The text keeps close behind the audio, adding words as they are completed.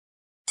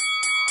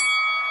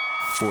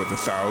For the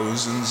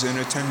thousands in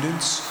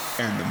attendance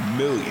and the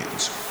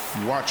millions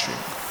watching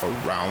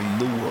around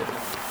the world,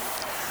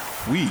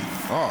 we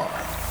are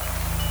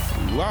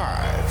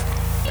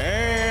live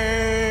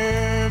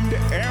and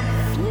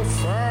amplified.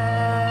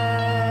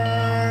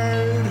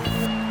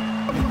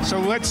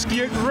 So let's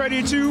get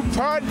ready to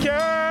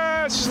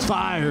podcast.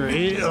 Fire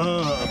it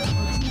up.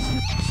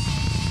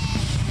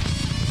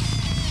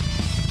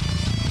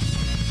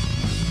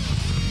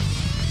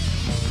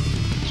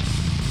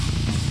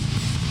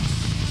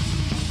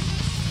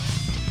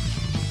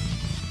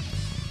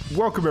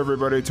 Welcome,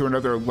 everybody, to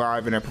another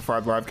live and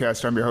amplified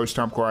livecast. I'm your host,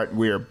 Tom Quiet, and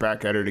we are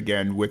back at it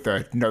again with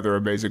another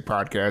amazing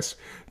podcast.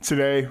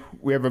 Today,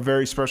 we have a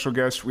very special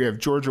guest. We have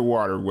Georgia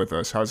Water with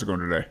us. How's it going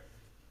today?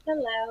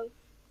 Hello.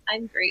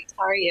 I'm great.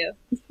 How are you?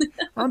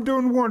 I'm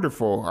doing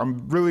wonderful.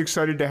 I'm really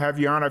excited to have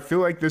you on. I feel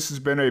like this has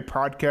been a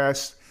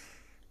podcast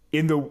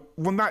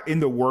not in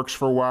the works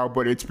for a while,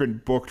 but it's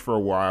been booked for a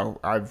while.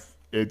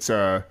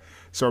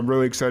 So I'm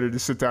really excited to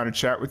sit down and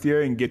chat with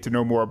you and get to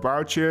know more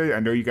about you. I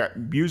know you got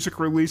music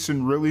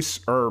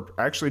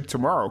actually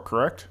tomorrow,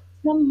 correct?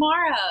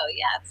 Tomorrow.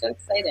 Yeah, it's so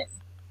exciting.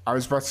 I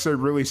was about to say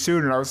really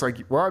soon, and I was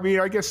like, well, I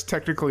mean, I guess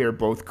technically are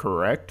both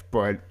correct,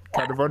 but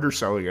kind of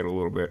underselling it a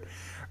little bit.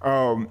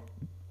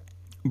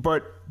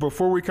 But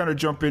before we kind of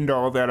jump into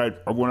all that,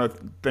 I want to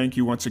thank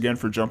you once again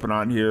for jumping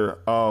on here.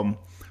 Kind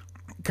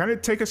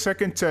of take a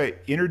second to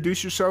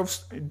introduce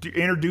yourself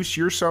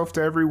to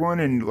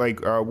everyone, and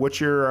what's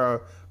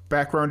your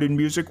background in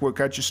music? What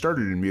got you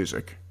started in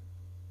music?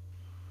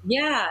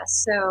 Yeah,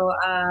 so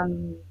I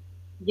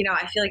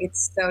feel like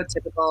it's so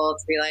typical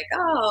to be like,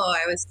 oh,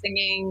 I was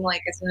singing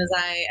like as soon as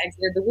I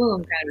exited the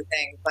womb, kind of a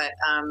thing. But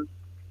I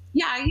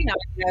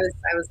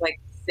was like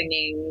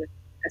singing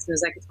as soon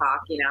as I could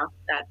talk.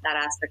 That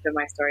aspect of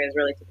my story is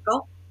really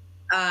typical.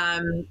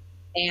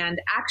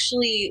 And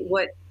actually,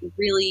 what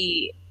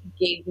really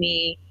gave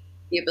me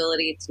the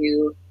ability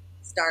to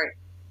start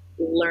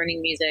learning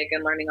music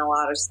and learning a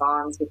lot of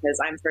songs, because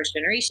I'm first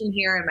generation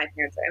here and my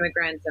parents are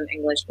immigrants and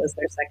English was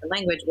their second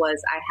language,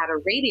 was I had a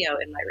radio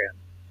in my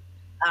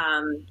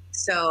room.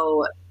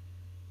 So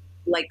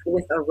like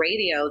with a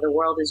radio, the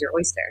world is your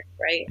oyster,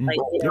 right? Like,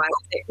 I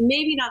would say,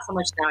 maybe not so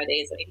much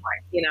nowadays anymore,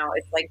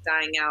 it's like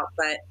dying out,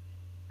 but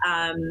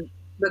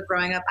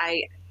growing up,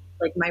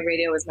 my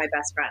radio was my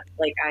best friend.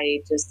 Like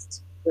I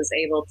just was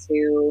able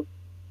to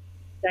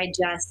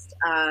digest,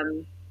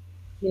 I'm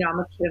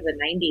a kid of the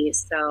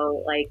 90s.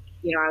 So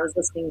I was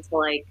listening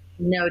to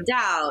No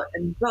Doubt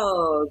and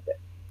Vogue,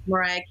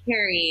 Mariah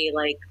Carey,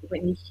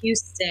 Whitney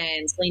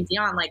Houston, Celine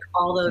Dion,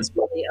 all those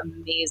really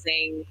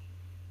amazing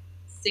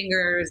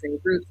singers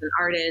and groups and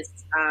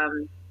artists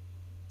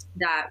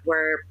that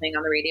were playing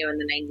on the radio in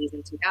the 90s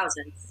and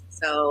 2000s.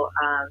 So,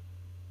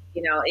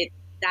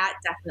 that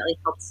definitely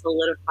helped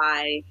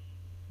solidify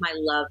my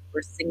love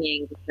for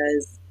singing,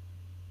 because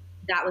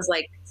that was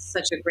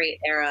such a great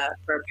era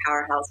for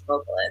powerhouse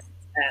vocalists.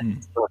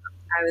 And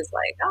I was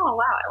like, oh,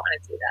 wow, I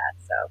want to do that.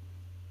 So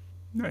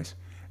nice.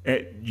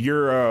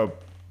 Your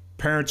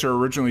parents are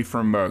originally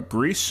from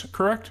Greece,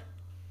 correct?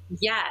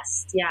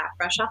 Yes. Yeah.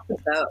 Fresh off the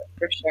boat,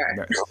 for sure.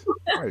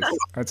 Nice.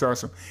 That's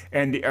awesome.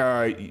 And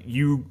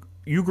you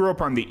grew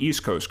up on the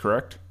East Coast,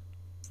 correct?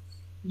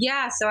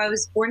 Yeah. So I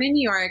was born in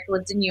New York,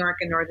 lived in New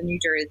York and northern New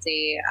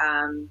Jersey.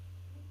 And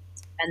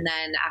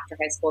then after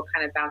high school,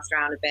 kind of bounced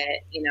around a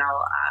bit,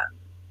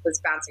 was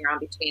bouncing around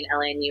between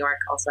LA and New York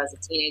also as a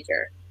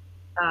teenager.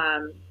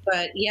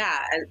 But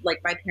yeah,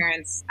 my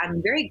parents,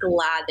 I'm very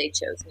glad they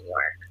chose New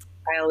York.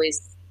 I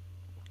always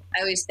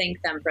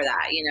thank them for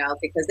that,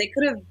 because they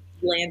could have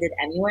landed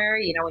anywhere,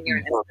 when you're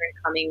an immigrant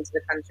coming to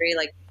the country,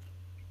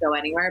 go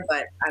anywhere,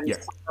 but I'm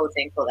so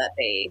thankful that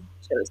they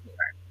chose New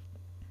York.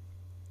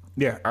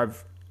 Yeah.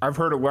 I've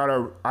heard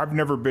I've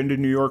never been to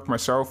New York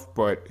myself,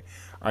 but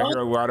I hear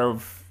a lot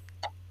of,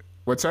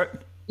 what's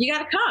that? You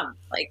got to come,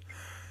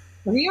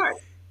 New York.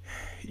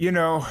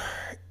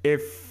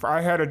 If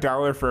I had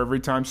 $1 for every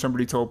time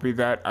somebody told me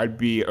that, I'd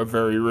be a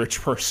very rich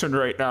person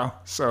right now.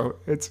 So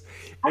it's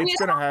going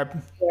to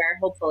happen.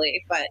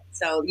 Hopefully, but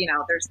so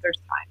there's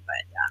time, but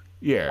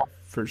yeah,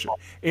 for sure.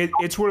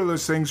 It's one of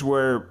those things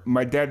where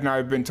my dad and I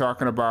have been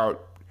talking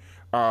about.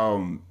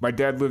 My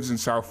dad lives in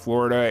South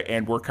Florida,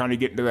 and we're kind of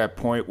getting to that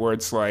point where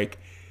it's like,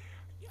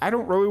 I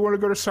don't really want to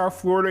go to South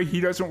Florida.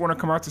 He doesn't want to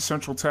come out to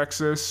Central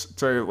Texas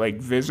to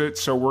visit.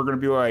 So we're going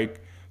to be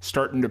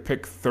starting to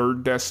pick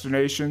third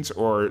destinations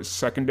or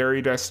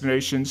secondary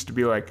destinations to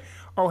be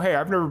oh, hey,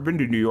 I've never been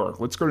to New York.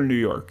 Let's go to New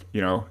York,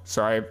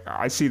 So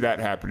I see that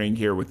happening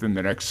here within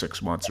the next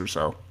 6 months or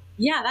so.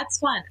 Yeah, that's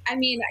fun. I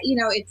mean,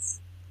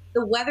 it's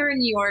the weather in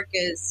New York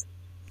is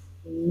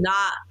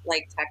not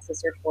like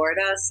Texas or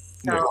Florida.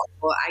 So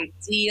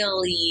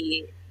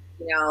ideally,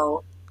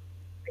 I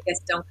guess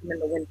don't come in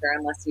the winter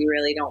unless you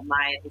really don't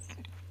mind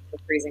the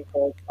freezing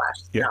cold /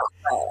 snow.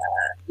 But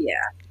yeah.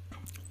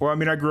 Well, I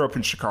mean, I grew up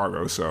in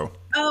Chicago, so.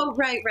 Oh,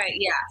 right.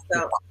 Yeah.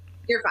 So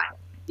you're fine.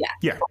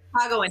 Yeah.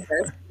 Chicago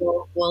winters.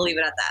 We'll leave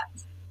it at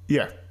that.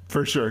 Yeah,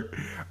 for sure.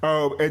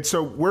 And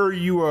so where are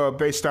you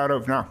based out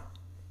of now?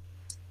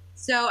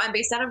 So I'm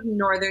based out of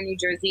northern New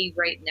Jersey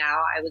right now.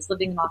 I was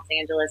living in Los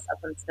Angeles up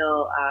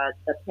until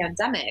the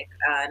pandemic,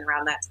 and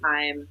around that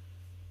time,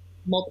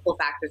 multiple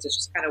factors, it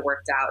just kind of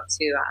worked out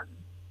to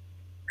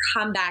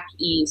come back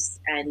east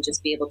and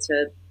just be able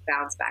to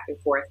bounce back and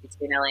forth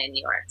between LA and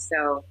New York.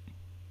 So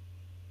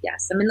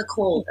yes, I'm in the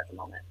cold at the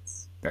moment.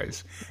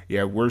 Nice.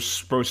 Yeah, we're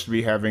supposed to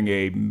be having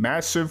a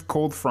massive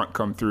cold front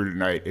come through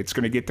tonight. It's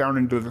going to get down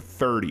into the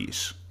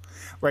 30s.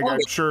 Like, Oh, I'm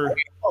it's sure.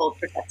 very cold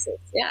for Texas.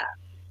 Yeah.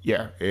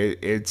 Yeah,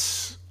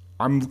 it's.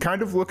 I'm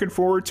kind of looking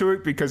forward to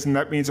it because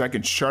that means I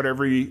can shut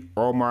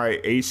all my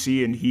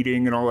AC and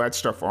heating and all that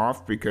stuff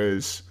off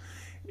because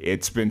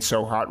it's been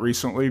so hot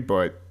recently.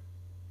 But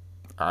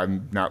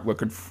I'm not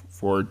looking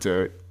forward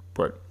to it.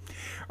 But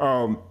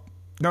no,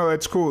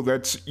 that's cool.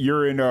 That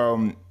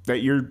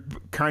you're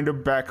kind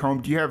of back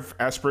home. Do you have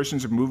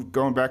aspirations of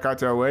going back out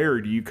to LA,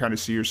 or do you kind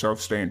of see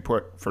yourself staying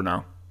put for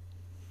now?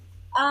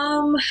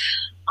 Um,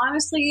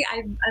 Honestly,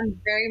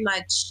 I'm very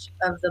much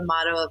of the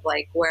motto of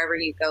like wherever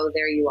you go,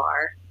 there you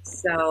are.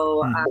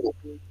 So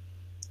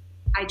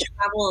I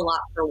travel a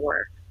lot for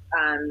work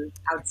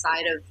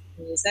outside of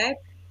music.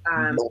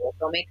 I'm a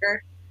filmmaker,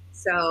 Oh,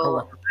 so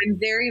wow. I'm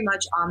very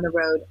much on the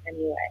road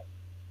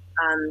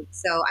anyway.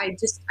 So I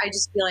just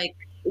feel like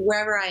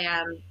wherever I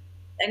am,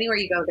 anywhere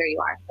you go, there you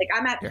are. Like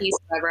I'm at Yeah. peace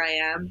wherever I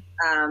am,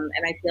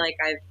 and I feel like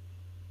I've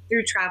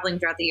through traveling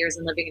throughout the years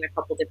and living in a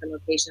couple different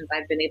locations,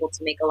 I've been able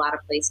to make a lot of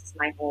places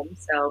my home.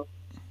 So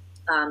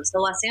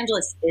Los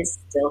Angeles is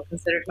still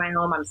considered my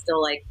home. I'm still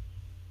like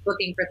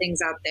looking for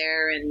things out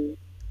there, and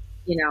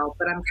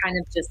but I'm kind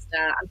of just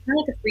I'm kind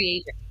of like a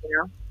free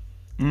agent.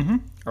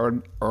 Mm-hmm.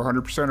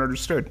 100%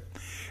 understood.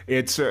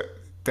 It's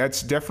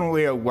that's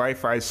definitely a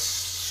life I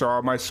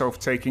saw myself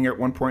taking at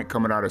one point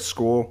coming out of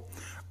school.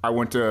 I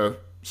went to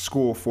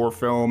school for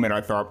film, and I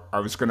thought I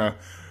was gonna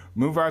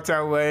move out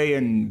to LA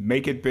and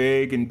make it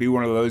big and be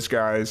one of those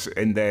guys.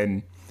 And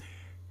then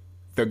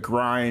the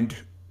grind,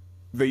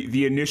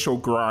 the initial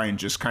grind,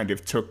 just kind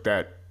of took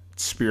that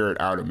spirit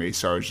out of me.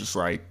 So I was just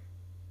like,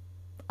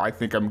 I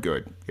think I'm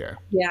good. Yeah.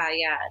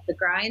 Yeah. The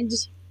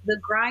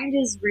grind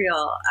is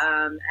real,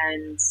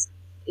 and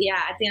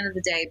yeah, at the end of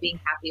the day, being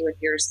happy with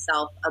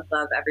yourself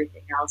above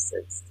everything else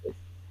is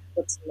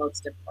what's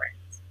most important.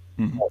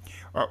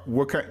 Mm-hmm.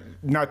 What kind?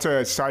 Not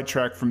to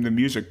sidetrack from the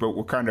music, but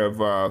what kind of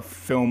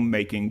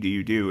filmmaking do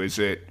you do? Is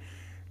it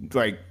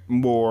like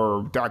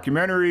more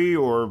documentary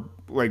or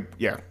like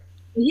yeah?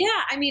 Yeah,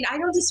 I mean, I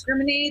don't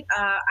discriminate.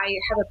 I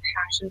have a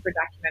passion for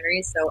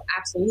documentaries, so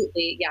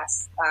absolutely,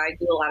 yes, I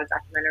do a lot of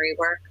documentary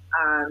work.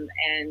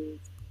 And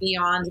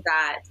beyond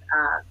that,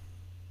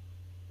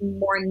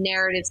 more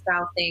narrative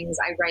style things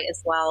I write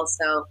as well.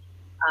 So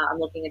I'm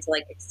looking into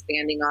like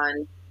expanding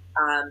on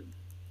um,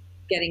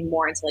 getting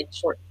more into like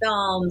short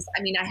films.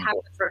 I mean, I have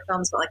short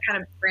films, but like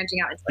kind of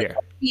branching out into like Yeah.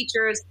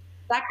 features.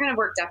 That kind of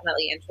work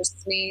definitely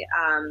interests me.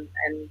 And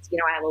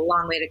I have a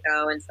long way to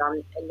go, and so I'm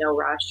in no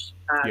rush.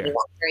 Yeah.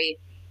 Very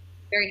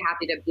very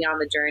happy to be on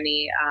the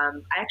journey.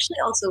 I actually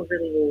also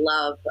really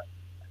love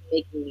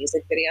making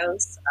music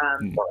videos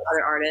Mm. for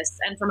other artists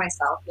and for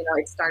myself.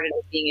 It started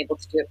with being able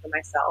to do it for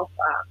myself.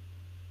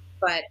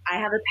 But I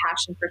have a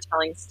passion for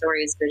telling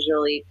stories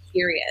visually,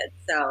 period.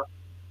 So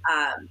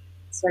I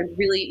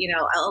really,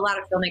 a lot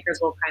of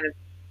filmmakers will kind of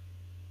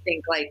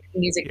think like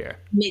Yeah.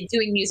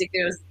 doing music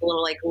videos is a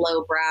little like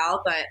low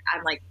brow, but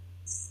I'm like,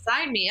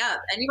 sign me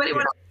up. Anybody Yeah.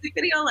 want a music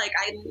video? Like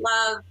I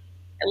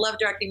love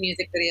directing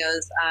music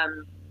videos.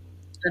 And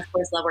of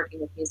course, love working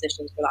with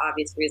musicians for the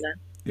obvious reason.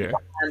 Yeah.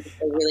 Because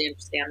I really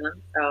understand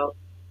them. So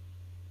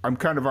I'm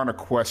kind of on a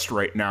quest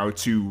right now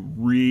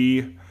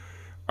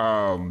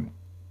um,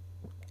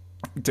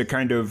 to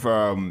kind of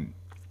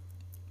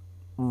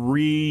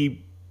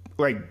re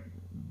like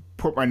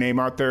put my name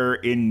out there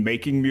in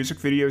making music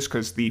videos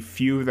because the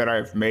few that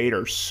I've made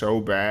are so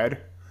bad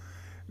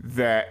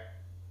that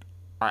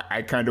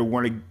I kind of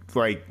want to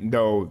like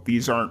no,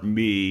 these aren't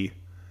me.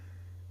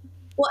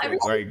 well,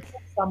 everything Like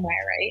somewhere,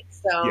 right?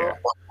 So yeah,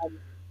 um,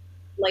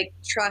 like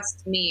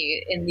trust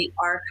me, in the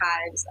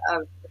archives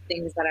of the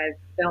things that I've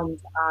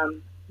filmed,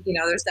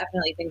 there's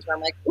definitely things where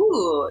I'm like,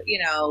 ooh,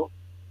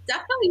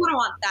 definitely wouldn't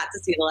want that to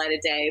see the light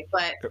of day.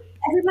 But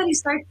everybody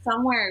starts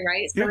somewhere,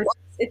 right? So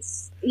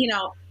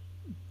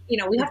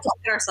yeah, we have to look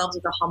at ourselves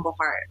with a humble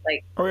heart.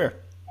 Like, oh yeah.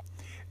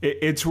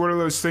 It's one of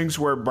those things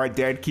where my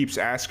dad keeps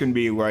asking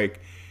me like,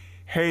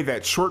 "Hey,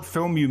 that short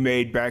film you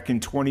made back in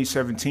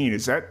 2017,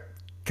 is that?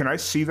 Can I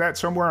see that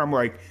somewhere?" I'm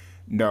like,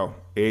 "No,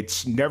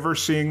 it's never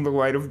seeing the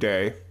light of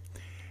day.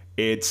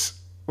 It's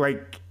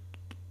like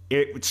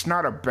it's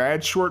not a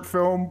bad short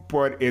film,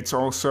 but it's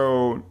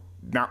also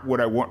not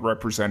what I want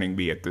representing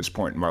me at this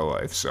point in my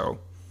life." So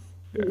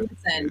yeah,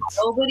 listen, it's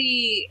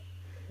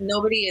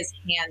nobody is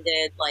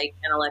handed like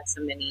an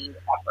Alexa Mini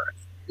at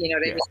birth. You know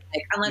what I yeah, mean?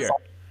 Like, unless yeah,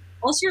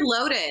 unless you're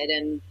loaded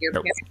and your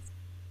nope, parents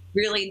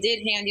really did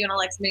hand you an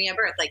Alexa Mini at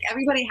birth. Like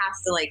everybody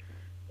has to like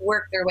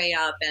work their way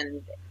up,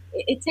 and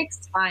it takes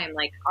time.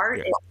 Like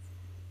yeah,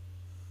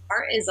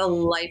 art is a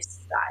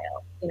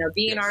lifestyle.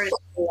 Being an yes. artist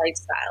is a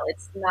lifestyle.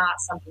 It's not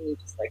something you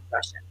just like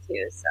rush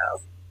into.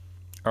 So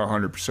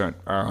 100%.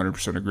 I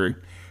 100% agree.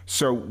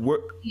 So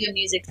what? See a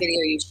music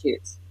video you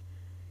shoot.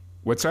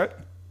 What's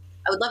that?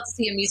 I would love to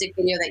see a music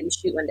video that you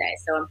shoot one day.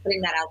 So I'm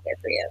putting that out there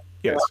for you.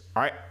 Yes,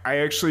 I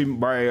actually,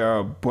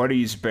 my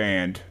buddy's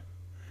band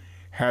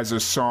has a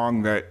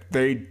song that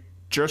they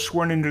just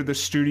went into the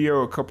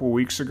studio a couple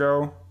weeks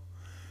ago,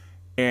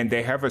 and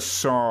they have a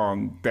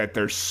song that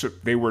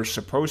they were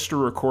supposed to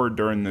record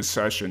during this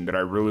session that I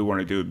really want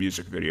to do a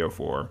music video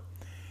for,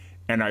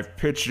 and I've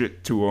pitched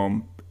it to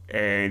them,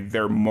 and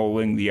they're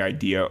mulling the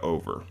idea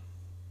over.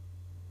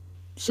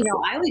 So,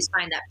 I always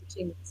find that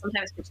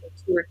sometimes pitching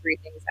 2 or 3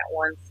 things at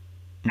once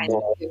kind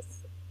of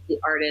gives the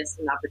artist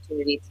an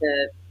opportunity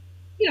to,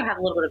 have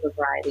a little bit of a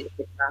variety to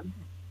pick from.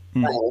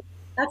 But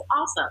that's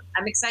awesome.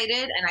 I'm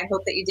excited, and I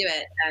hope that you do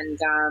it. And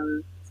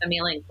send me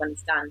a link when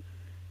it's done.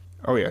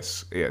 Oh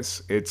yes.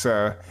 It's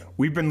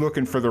we've been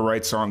looking for the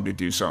right song to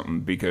do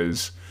something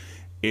because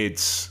it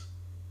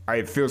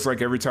feels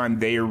like every time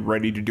they are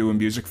ready to do a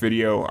music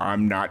video,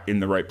 I'm not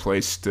in the right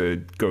place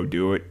to go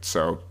do it.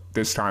 So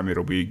this time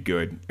it'll be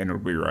good and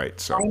it'll be right.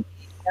 So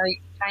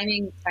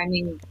timing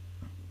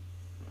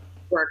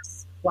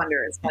works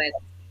wonders when it's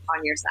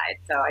on your side.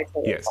 So I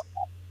totally yes.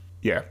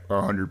 Yeah,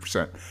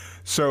 100%.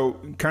 So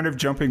kind of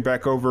jumping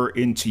back over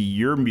into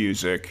your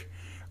music,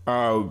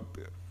 from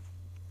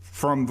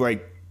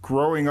like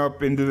growing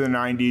up into the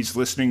 90s,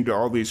 listening to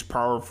all these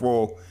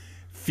powerful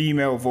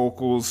female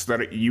vocals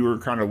that you were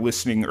kind of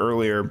listening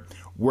earlier,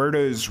 where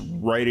does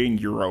writing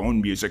your own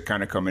music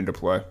kind of come into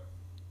play?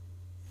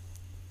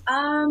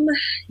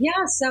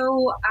 Yeah,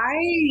 so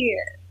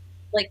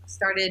I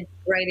started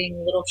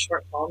writing little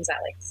short poems at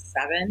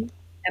 7.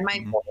 And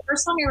my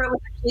first song I wrote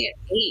was actually at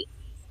 8.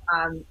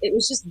 It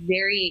was just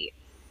very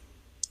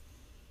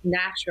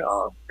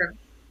natural.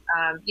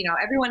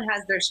 Everyone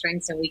has their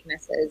strengths and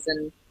weaknesses,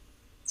 and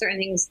certain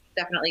things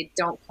definitely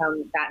don't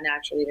come that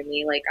naturally to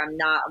me. Like, I'm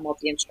not a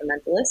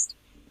multi-instrumentalist,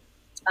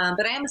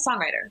 but I am a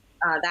songwriter.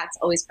 That's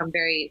always come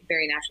very,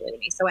 very naturally to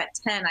me. So at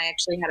 10, I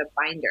actually had a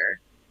binder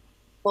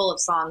full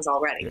of songs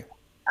already.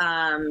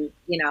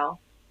 Yeah.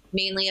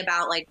 Mainly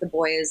about the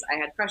boys I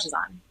had crushes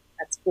on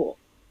at school,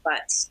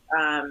 but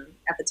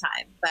at the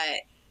time.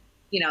 But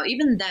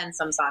even then,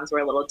 some songs were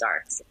a little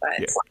dark. But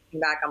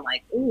looking back, I'm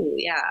like, ooh,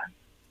 yeah,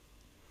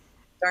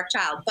 dark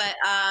child. But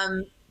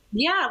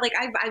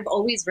I've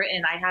always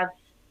written. I have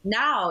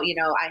now,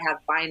 I have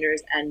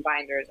binders and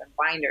binders and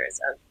binders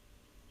of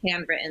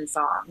handwritten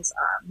songs.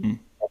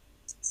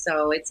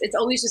 So it's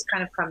always just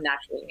kind of come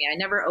naturally to me. I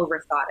never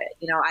overthought it.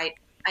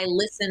 I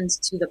listened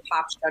to the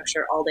pop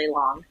structure all day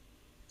long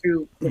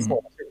through this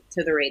whole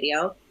to the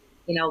radio.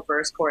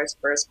 Verse, chorus,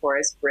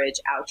 bridge,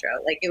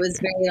 outro. It was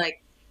very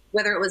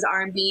whether it was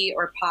R&B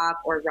or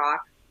pop or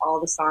rock, all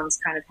the songs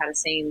kind of had the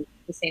same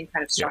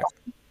kind of structure.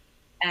 Yeah.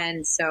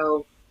 And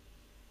so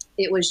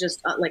it was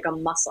just like a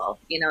muscle,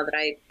 that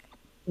I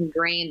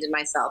ingrained in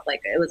myself.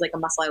 It was like a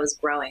muscle I was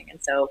growing.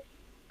 And so,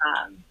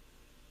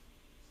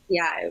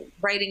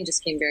 writing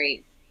just came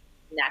very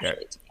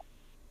naturally to me.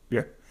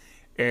 Yeah.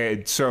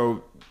 And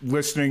so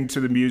listening to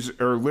music,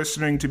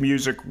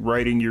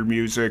 writing your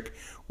music,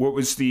 what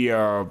was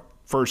the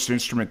first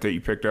instrument that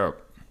you picked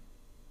up?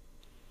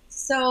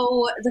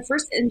 So the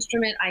first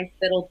instrument I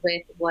fiddled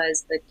with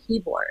was the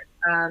keyboard.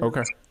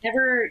 Okay.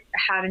 Never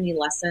had any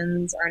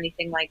lessons or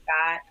anything like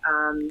that.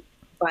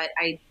 But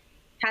I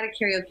had a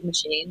karaoke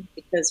machine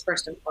because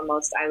first and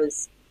foremost, I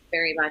was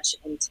very much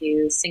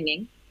into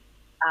singing.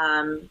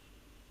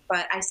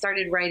 But I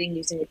started writing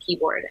using the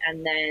keyboard.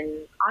 And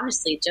then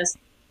honestly, just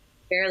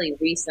fairly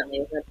recently,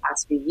 within the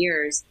past few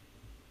years,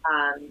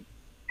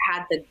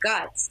 had the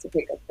guts to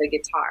pick up the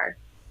guitar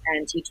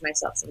and teach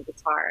myself some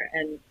guitar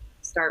and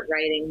start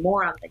writing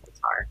more on the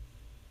guitar.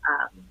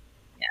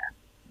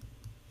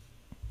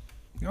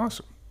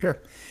 Awesome. Yeah.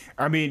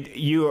 I mean,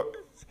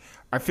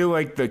 I feel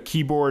like the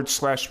keyboard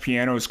 /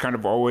 piano is kind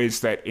of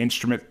always that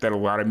instrument that a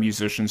lot of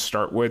musicians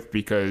start with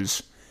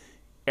because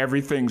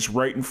everything's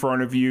right in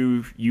front of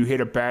you. You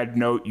hit a bad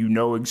note, you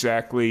know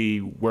exactly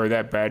where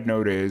that bad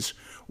note is.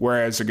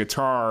 Whereas a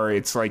guitar,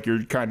 it's like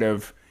you're kind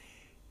of,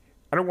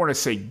 I don't want to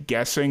say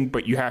guessing,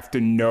 but you have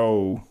to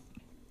know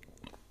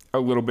a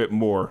little bit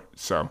more.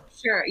 So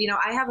sure.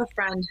 I have a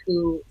friend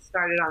who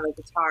started on the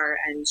guitar,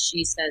 and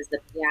she says the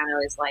piano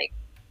is like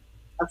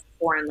a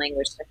foreign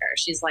language to her.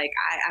 She's like,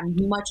 I'm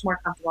much more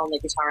comfortable on the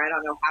guitar. I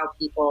don't know how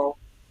people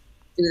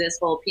do this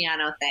whole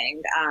piano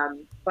thing.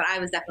 But I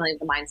was definitely of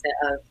the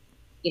mindset of,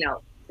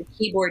 the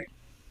keyboard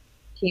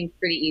came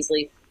pretty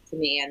easily to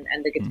me,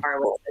 and the guitar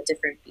was a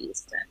different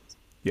beast.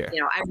 And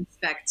I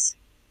respect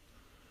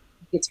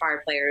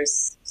guitar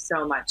players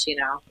so much.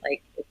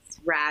 It's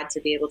rad to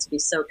be able to be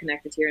so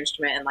connected to your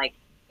instrument, and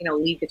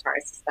lead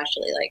guitarists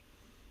especially,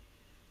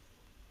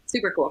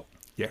 super cool.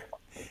 Yeah.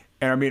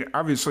 And I mean,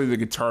 obviously the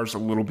guitar is a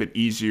little bit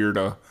easier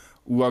to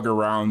lug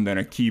around than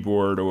a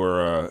keyboard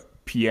or a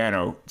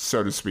piano,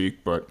 so to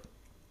speak, but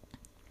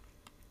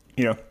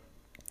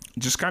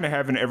just kind of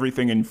having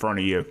everything in front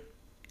of you.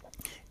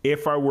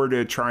 If I were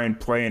to try and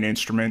play an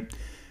instrument,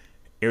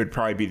 it would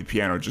probably be the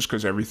piano just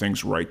because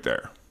everything's right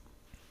there.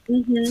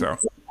 Mm-hmm. So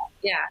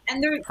Yeah,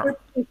 and they're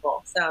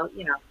people, so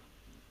you get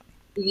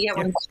Yeah.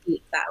 one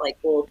sheet that like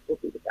will do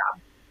the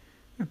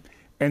job.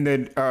 And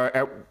then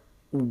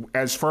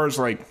as far as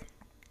like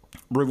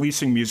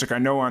releasing music, I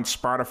know on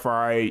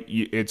Spotify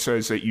it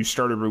says that you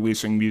started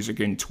releasing music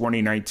in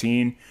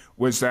 2019.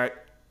 Is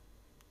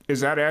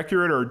that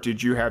accurate, or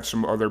did you have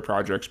some other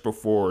projects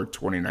before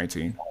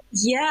 2019?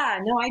 Yeah,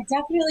 no, I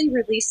definitely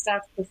released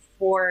stuff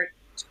before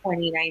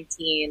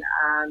 2019.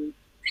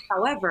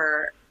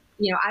 However,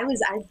 I've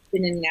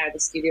been in and out of the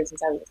studio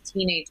since I was a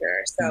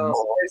teenager,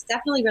 so there's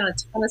definitely been a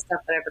ton of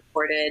stuff that I've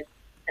recorded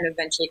and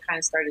eventually kind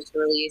of started to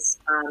release.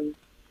 It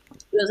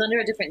was under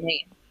a different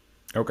name.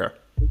 Okay.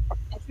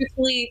 And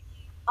truthfully,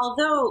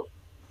 although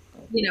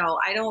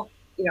I don't,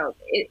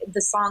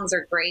 the songs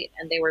are great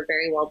and they were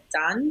very well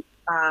done.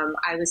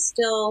 I was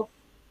still,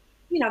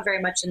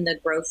 very much in the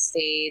growth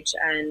stage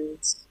and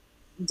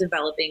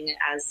developing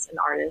as an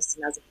artist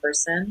and as a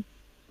person.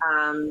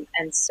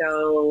 And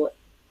so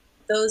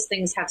those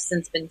things have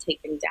since been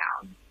taken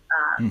down.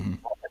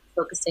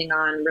 Focusing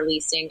on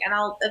releasing, and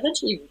I'll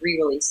eventually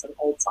re-release some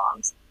old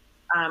songs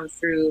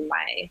through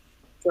my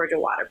Georgia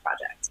Water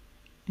project.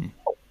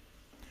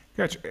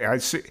 Gotcha. I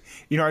see.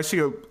 I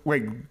see.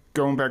 Like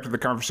going back to the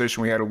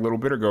conversation we had a little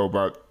bit ago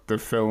about the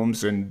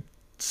films and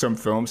some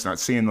films not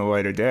seeing the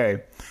light of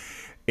day.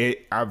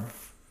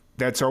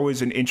 That's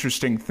always an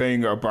interesting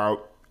thing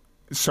about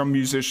some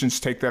musicians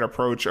take that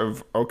approach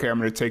of, okay, I'm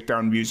going to take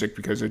down music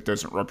because it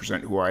doesn't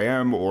represent who I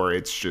am, or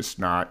it's just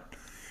not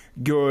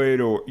good,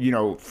 or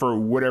for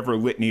whatever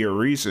litany of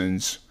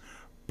reasons.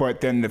 But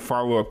then the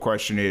follow-up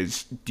question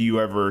is, do you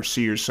ever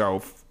see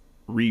yourself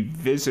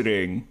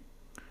revisiting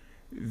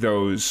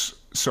those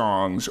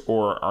songs,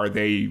 or are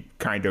they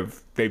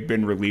they've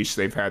been released,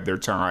 they've had their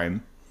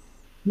time?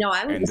 No,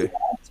 I would love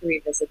to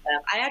revisit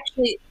them. I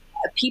actually,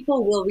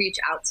 people will reach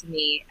out to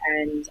me,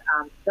 and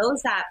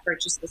those that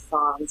purchase the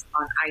songs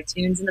on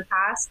iTunes in the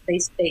past, they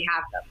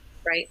have them,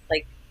 right?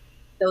 Like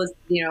those,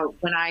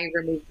 when I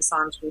remove the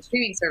songs from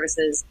streaming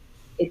services,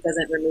 it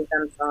doesn't remove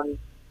them from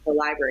the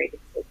library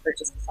because they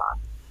purchased the song.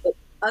 But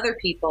other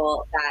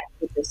people that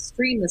would just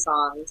stream the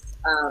songs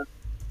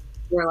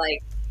were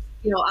like,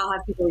 I'll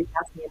have people reach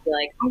out to me and be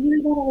like, I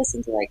really want to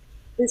listen to like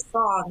this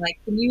song. Like,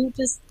 can you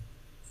just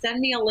send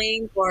me a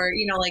link? Or,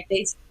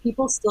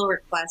 people still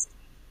request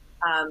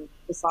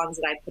the songs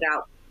that I put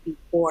out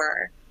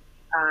before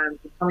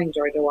becoming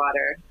Georgia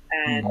Water.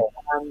 And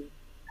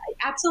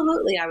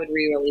absolutely, I would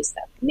re-release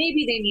them.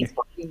 Maybe they need to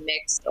be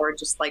mixed or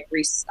just like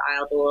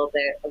restyled a little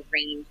bit,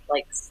 arranged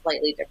like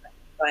slightly different.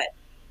 But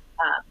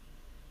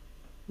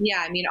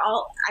yeah, I mean,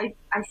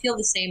 I feel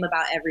the same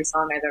about every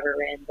song I've ever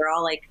written. They're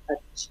all like a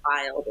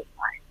child of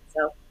mine.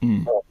 So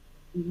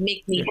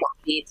make me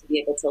happy to be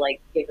able to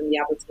like give them the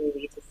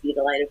opportunity to see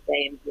the light of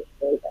day and be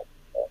really good.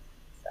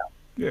 So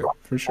yeah,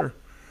 for sure.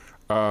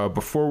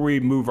 Before we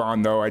move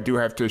on, though, I do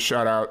have to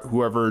shout out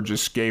whoever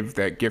just gave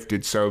that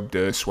gifted sub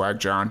to Swag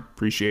John.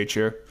 Appreciate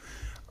you.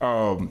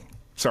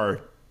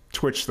 Sorry,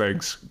 Twitch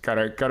things.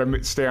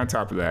 Gotta stay on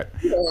top of that.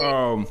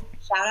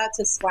 Shout out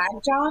to Swag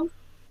John.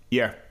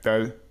 Yeah,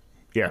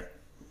 yeah.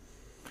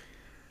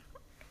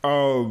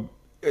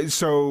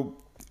 So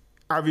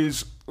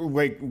obvious,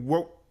 like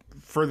what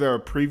for the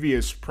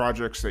previous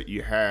projects that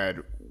you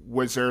had,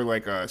 was there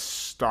like a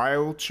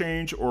style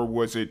change, or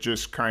was it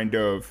just kind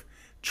of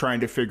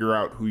trying to figure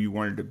out who you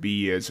wanted to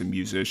be as a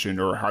musician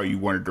or how you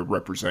wanted to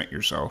represent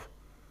yourself?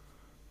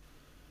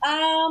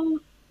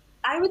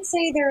 I would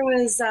say there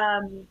was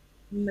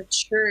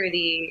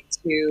maturity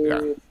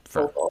to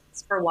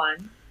vocals for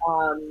one,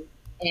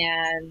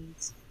 and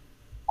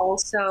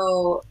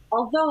also,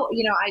 although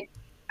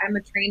I'm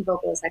a trained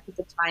vocalist, I put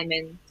the time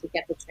in to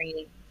get the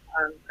training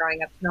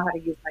growing up to know how to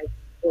use my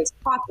voice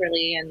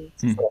properly and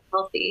to feel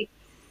healthy,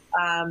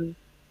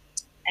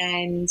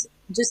 and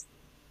just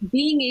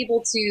being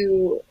able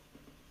to.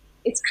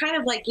 It's kind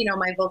of like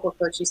my vocal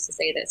coach used to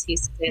say this. He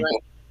used to say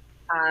like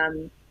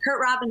Kurt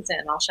Robinson.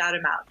 I'll shout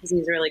him out because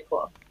he's really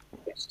cool.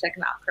 You should check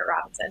him out, Kurt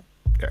Robinson.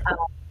 Yeah.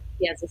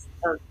 He has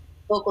a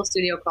vocal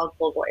studio called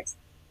Full Voice.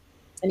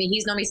 I mean,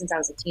 he's known me since I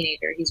was a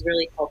teenager. He's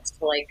really helped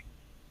to like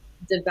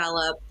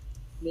develop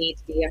me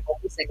to be a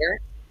healthy singer.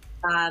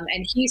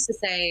 And he used to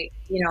say,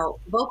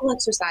 vocal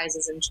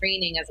exercises and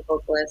training as a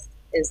vocalist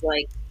is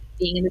like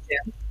being in the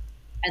gym,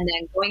 and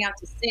then going out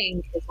to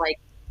sing is like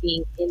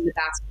being in the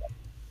basketball.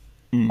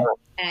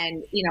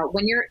 And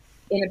when you're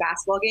in a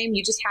basketball game,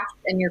 you just have to,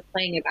 and you're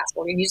playing a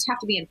basketball game, you just have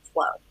to be in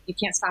flow. You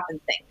can't stop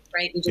and think,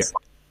 right?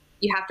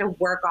 You have to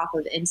work off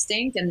of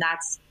instinct, and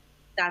that's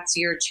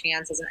your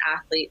chance as an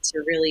athlete to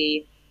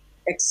really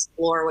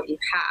explore what you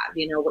have,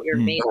 what you're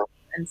made of.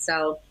 And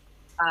so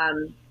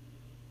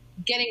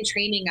getting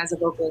training as a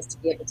vocalist to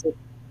be able to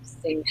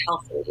sing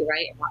healthily,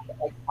 right, and not get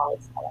like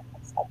polyps and all that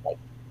kind of stuff, like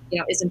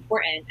is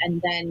important.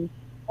 And then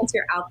once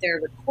you're out there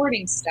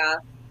recording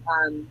stuff,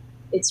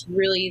 that's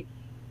really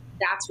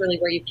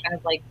where you kind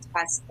of like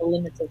test the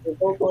limits of your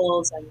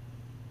vocals and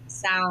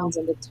sounds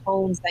and the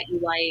tones that you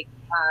like.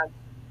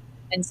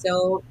 And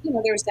so,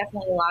 there's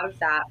definitely a lot of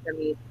that for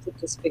me to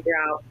just figure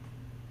out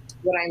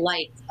what I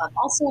liked.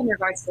 Also in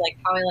regards to like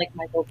how I like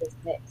my vocals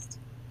mixed,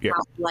 Yeah.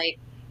 how I like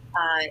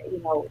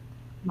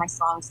my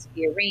songs to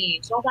be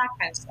arranged, all that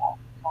kind of stuff.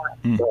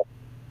 Mm.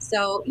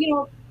 So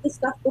the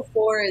stuff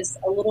before is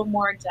a little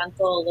more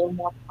gentle, a little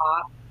more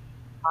pop.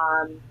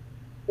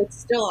 It's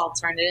still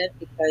alternative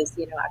because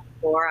at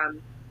the core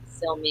I'm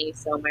still me,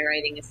 so my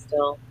writing is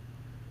still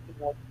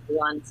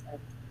blunt and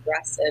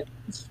aggressive,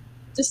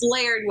 just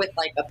layered with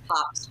like a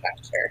pop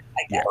structure,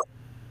 I guess.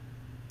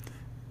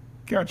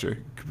 Gotcha.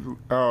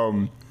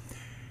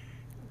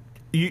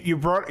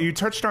 You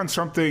touched on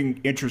something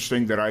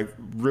interesting that I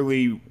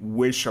really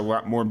wish a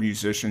lot more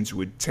musicians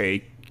would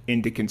take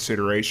into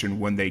consideration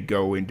when they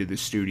go into the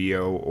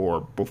studio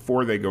or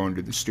before they go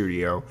into the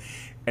studio,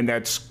 and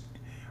that's,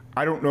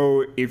 I don't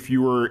know if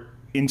you were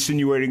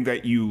insinuating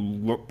that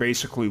you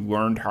basically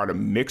learned how to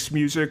mix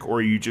music,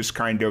 or you just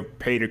kind of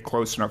paid a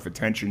close enough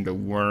attention to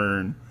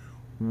learn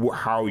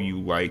how you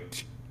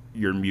liked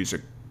your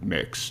music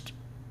mixed.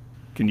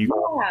 Can you?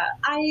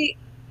 Yeah,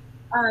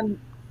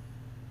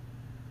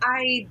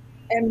 I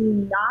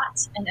am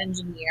not an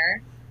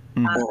engineer.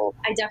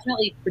 I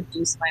definitely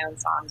produce my own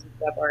songs with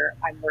whoever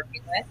I'm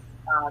working with.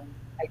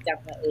 I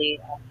definitely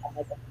am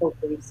like a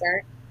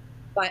co-producer.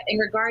 But in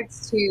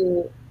regards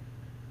to,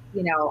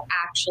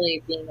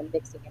 actually being a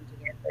mixing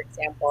engineer, for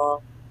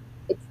example,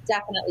 it's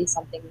definitely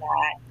something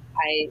that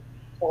I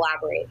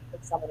collaborate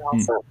with someone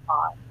else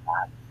on.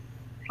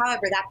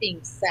 However, that being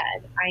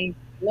said, I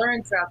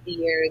learned throughout the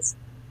years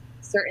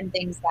certain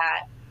things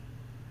that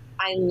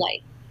I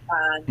like.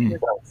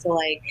 So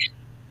like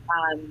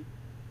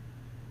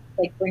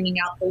bringing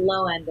out the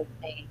low end of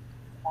things,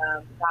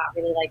 not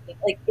really liking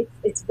like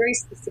it's very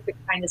specific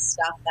kind of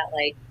stuff that,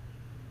 like,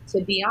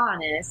 to be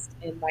honest,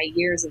 in my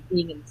years of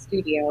being in the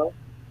studio,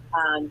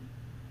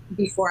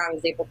 before I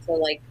was able to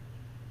like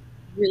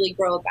really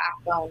grow a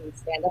backbone and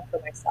stand up for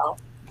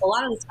myself, a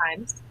lot of the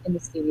times in the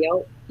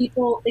studio,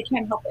 people, they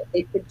can't help it.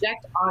 They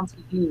project onto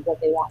you what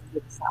they want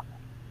you to sound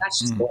like. That's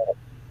just it.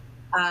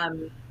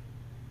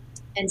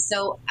 And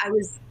so I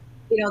was,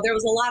 there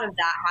was a lot of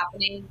that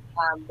happening,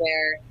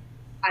 where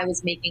I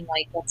was making,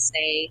 like, let's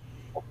say,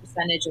 a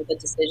percentage of the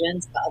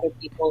decisions, but other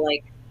people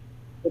like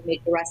would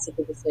make the rest of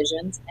the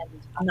decisions. And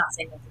I'm not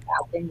saying that's a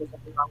bad thing. There's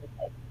nothing wrong with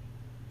like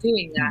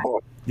doing that.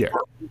 Yeah.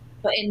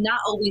 But in not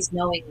always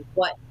knowing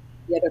what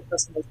the other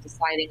person was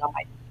deciding on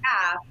my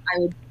behalf, I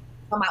would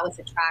come out with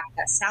a track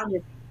that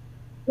sounded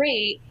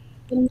great,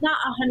 but not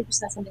 100%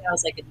 something I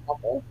was like in love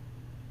with.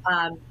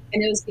 And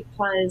it was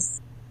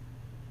because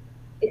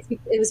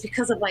it was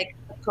because of like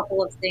a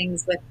couple of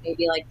things with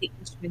maybe like the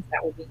instruments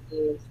that were being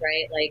used,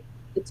 right? Like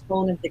the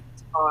tone of the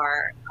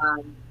guitar,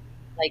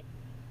 like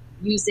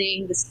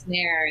using the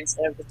snare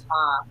instead of the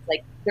tom.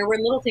 Like there were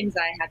little things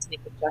that I had to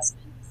make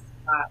adjustments,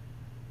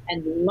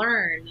 and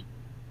learn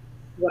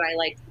what I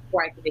liked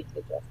before I could make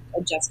the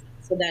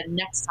adjustments. So then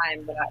next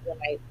time when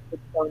I would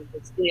go into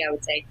the studio, I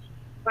would say,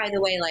 by the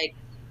way, like,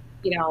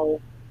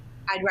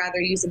 I'd rather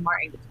use a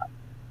Martin guitar,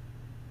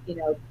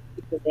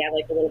 because they have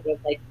like a little bit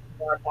of like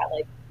more of that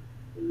like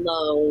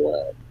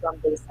low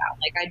grumbly sound.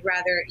 Like I'd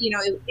rather,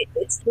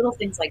 it's little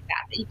things like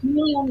that you can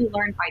really only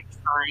learn by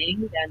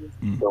trying, and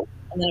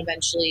then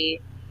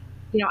eventually,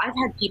 I've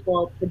had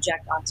people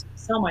project onto me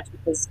so much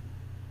because,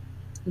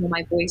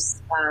 my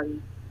voice,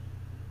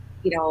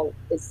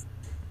 is,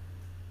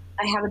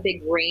 I have a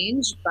big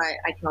range, but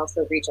I can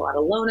also reach a lot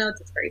of low notes.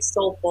 It's very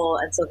soulful.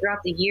 And so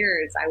throughout the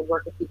years, I would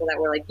work with people that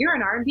were like, you're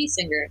an R&B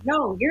singer.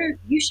 No,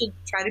 you should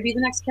try to be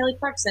the next Kelly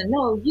Clarkson.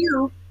 No,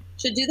 you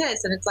should do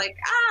this. And it's like,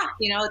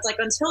 it's like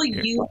until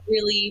you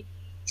really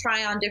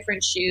try on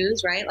different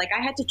shoes, right? Like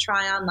I had to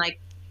try on like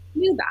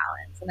New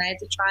Balance, and I had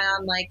to try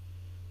on like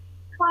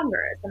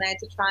Converse, and I had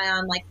to try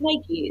on like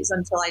Nikes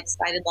until I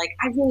decided like,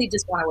 I really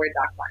just want to wear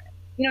Doc Martens.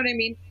 You know what I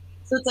mean?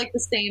 So it's like the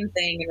same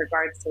thing in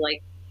regards to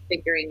like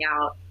figuring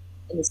out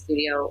in the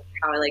studio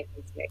how I like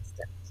things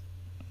mixed.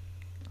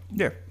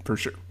 Yeah, for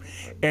sure.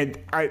 And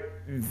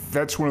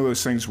that's one of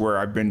those things where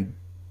I've been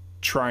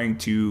trying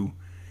to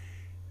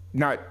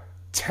not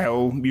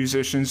tell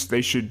musicians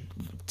they should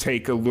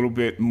take a little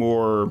bit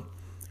more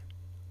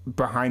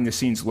behind the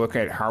scenes look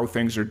at how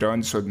things are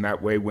done, so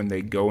that way when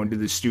they go into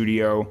the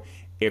studio,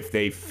 if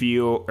they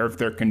feel, or if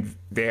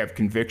they have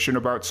conviction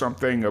about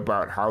something,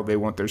 about how they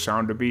want their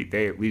sound to be,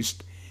 they at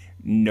least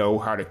know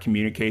how to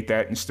communicate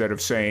that, instead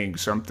of saying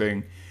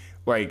something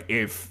like,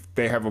 if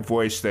they have a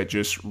voice that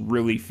just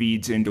really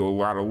feeds into a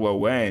lot of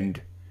low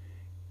end,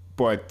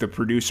 but the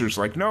producer's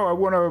like, no, I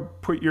want to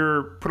put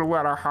a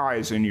lot of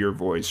highs in your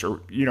voice,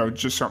 or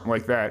just something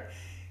like that.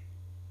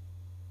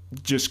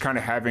 Just kind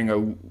of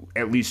having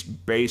at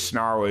least base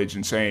knowledge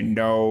and saying,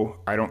 no,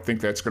 I don't think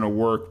that's going to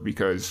work,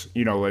 because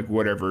like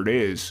whatever it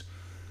is,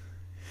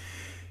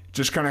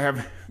 just kind of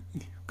have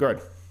good.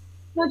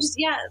 No, just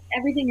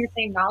everything you're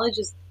saying. Knowledge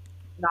is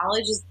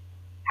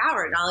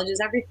power. Knowledge is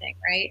everything,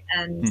 right?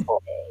 And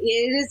it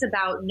is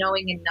about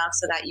knowing enough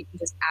so that you can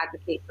just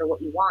advocate for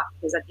what you want,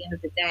 because at the end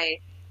of the day,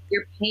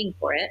 you're paying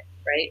for it,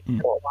 right?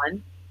 Number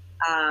one,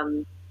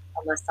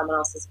 unless someone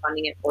else is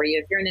funding it for you.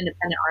 If you're an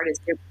independent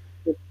artist, you're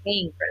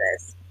paying for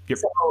this. Yep.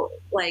 So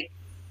like,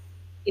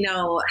 you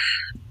know,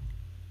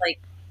 like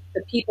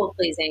the people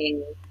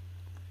pleasing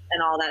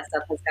and all that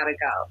stuff has got to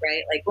go,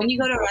 right? Like when you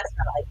go to a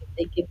restaurant, like if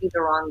they give you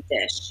the wrong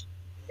dish,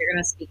 you're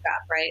going to speak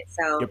up, right?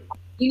 So Yep.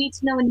 you need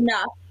to know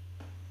enough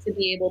to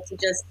be able to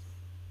just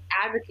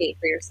advocate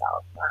for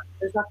yourself.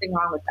 There's nothing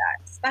wrong with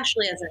that,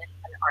 especially as an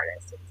independent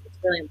artist. It's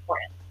really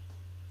important.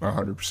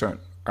 100%.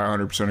 I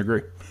 100%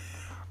 agree.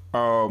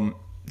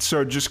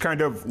 So just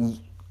kind of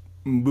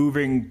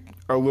moving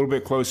a little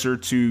bit closer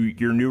to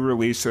your new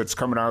release that's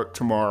coming out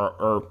tomorrow,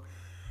 or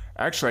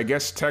actually, I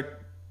guess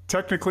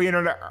technically in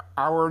an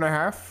hour and a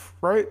half,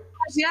 right?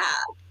 Yeah.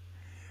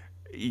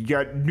 You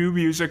got new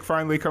music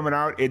finally coming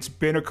out. It's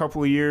been a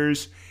couple of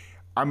years.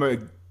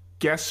 I'm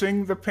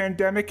guessing the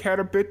pandemic had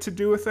a bit to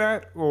do with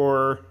that,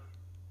 or?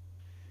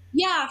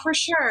 Yeah, for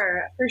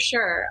sure. For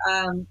sure.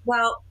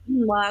 Well,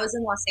 while I was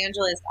in Los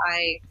Angeles,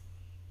 I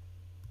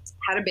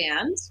had a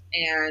band,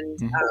 and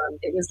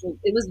it was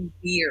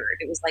weird.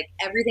 It was like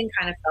everything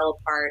kind of fell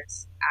apart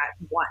at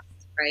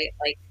once, right?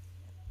 Like,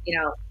 you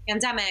know,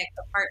 pandemic,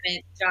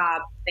 apartment,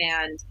 job,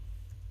 band.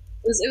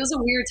 It was a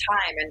weird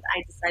time, and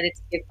I decided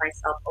to give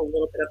myself a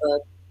little bit of a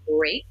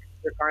break,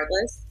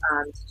 regardless,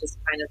 to just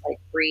kind of like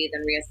breathe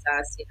and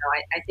reassess. You know,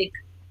 I think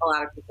a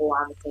lot of people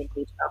are on the same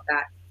page about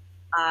that.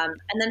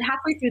 And then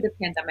halfway through the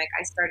pandemic,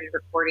 I started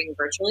recording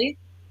virtually,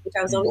 which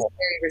I was always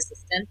very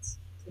resistant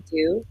to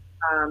do.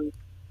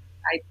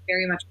 I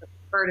very much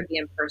prefer to be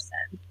in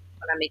person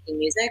when I'm making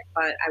music,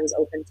 but I was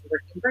open to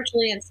working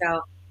virtually. And so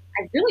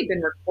I've really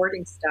been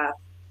recording stuff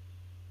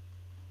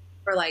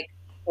for like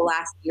the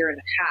last year and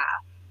a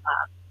half.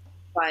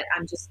 But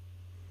I'm just,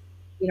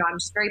 you know, I'm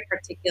just very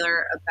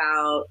particular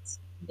about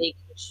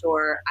making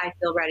sure I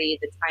feel ready,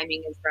 the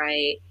timing is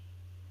right,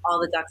 all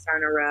the ducks are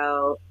in a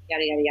row,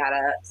 yada, yada,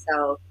 yada.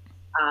 So,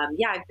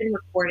 yeah, I've been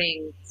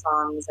recording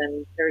songs,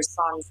 and there's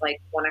songs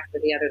like one after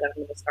the other that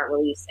I'm going to start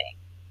releasing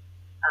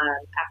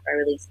after I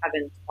release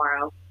Heaven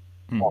tomorrow.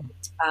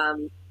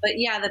 But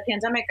yeah, the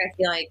pandemic, I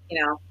feel like,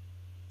 you know,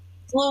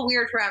 it's a little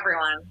weird for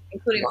everyone,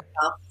 including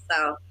myself.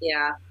 So,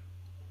 yeah.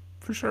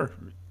 For sure.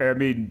 I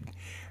mean,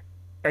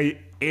 it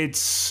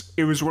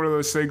was one of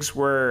those things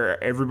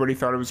where everybody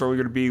thought it was only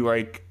going to be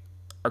like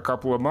a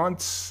couple of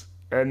months,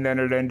 and then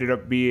it ended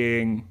up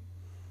being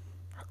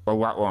a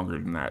lot longer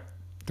than that,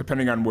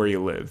 depending on where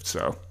you lived.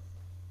 So,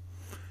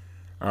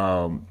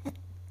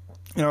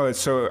 you know,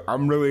 so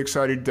I'm really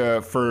excited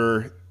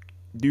for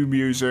new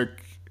music.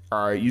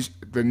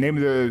 The name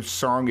of the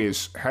song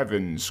is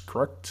Heavens,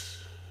 correct?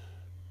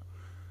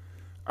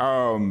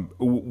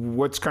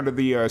 What's kind of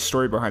the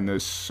story behind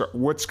this?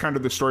 What's kind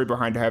of the story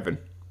behind Heaven?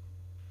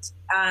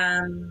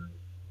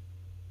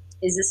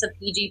 Is this a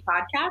PG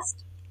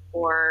podcast,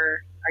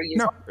 or are you?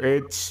 No,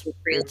 it's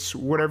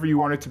whatever you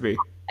want it to be.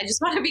 I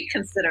just want to be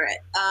considerate.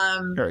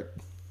 Right.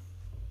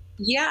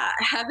 Yeah,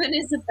 Heaven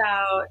is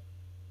about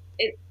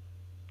it.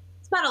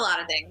 It's about a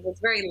lot of things. It's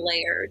very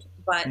layered,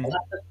 but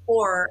at the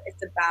core,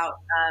 it's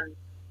about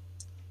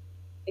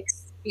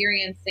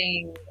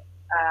experiencing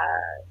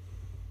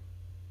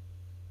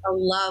a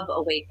love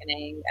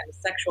awakening and a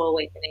sexual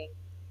awakening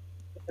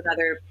with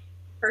another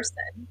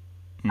person,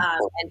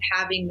 and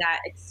having that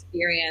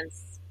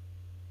experience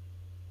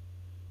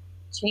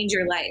change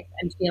your life,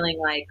 and feeling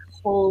like,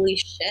 holy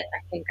shit, I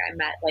think I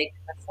met like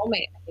my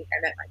soulmate. I think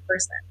I met my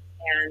person.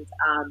 And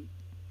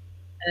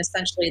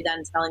essentially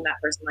then telling that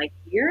person, like,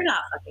 you're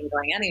not fucking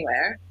going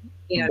anywhere,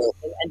 you know,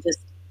 and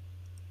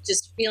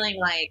just feeling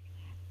like,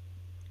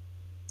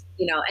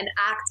 you know,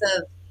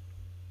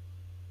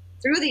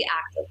 through the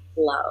act of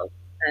love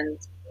and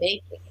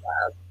making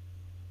love,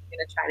 I'm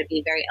going to try to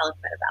be very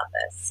eloquent about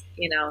this.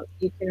 You know,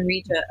 you can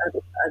reach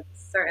a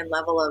certain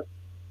level of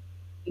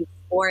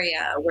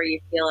euphoria where you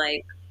feel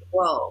like,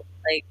 whoa,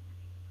 like,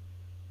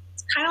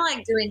 it's kind of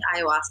like doing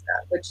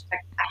ayahuasca, which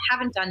I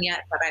haven't done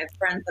yet, but I have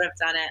friends that have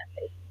done it.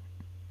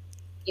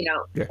 You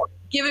know,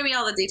 giving me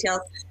all the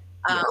details.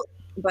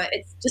 But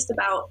it's just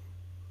about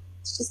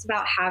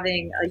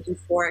having a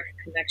euphoric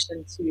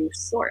connection to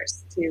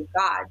source, to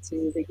God,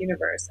 to the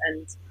universe.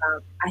 And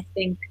I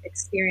think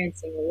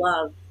experiencing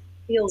love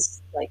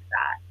feels like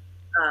that.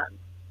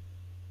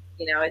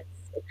 You know, it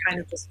kind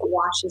of just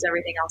washes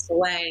everything else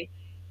away.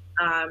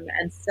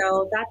 And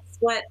so that's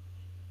what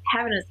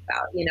Heaven is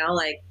about, you know,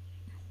 like,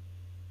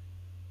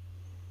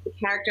 the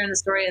character in the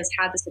story has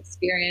had this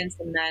experience,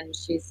 and then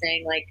she's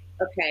saying, like,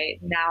 okay,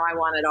 now I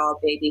want it all,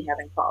 baby,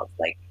 Heaven calls.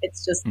 Like,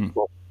 it's just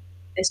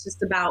it's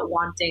just about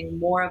wanting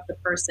more of the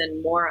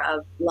person, more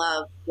of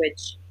love,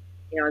 which,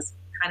 you know, is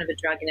kind of a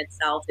drug in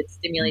itself. It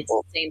stimulates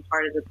the same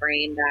part of the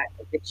brain that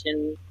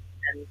addiction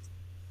and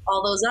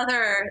all those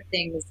other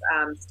things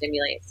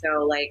stimulate.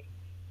 So, like,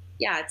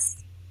 yeah,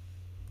 it's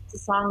a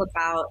song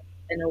about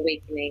an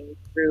awakening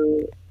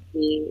through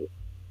the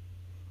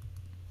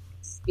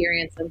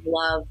experience of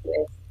love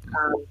with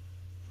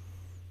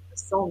a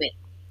soulmate.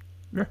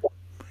 Yeah.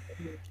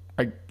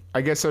 I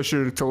guess I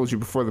should have told you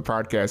before the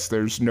podcast,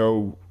 there's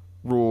no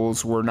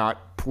rules. We're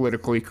not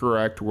politically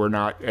correct. We're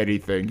not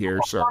anything here.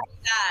 So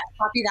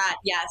copy that.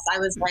 Yes, I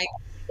was like,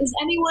 is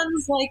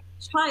anyone's like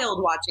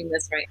child watching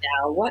this right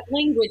now? What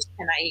language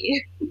can I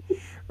use?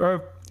 Uh,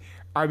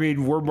 I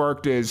mean, we're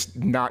marked as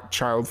not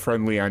child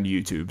friendly on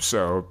YouTube,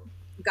 so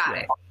Got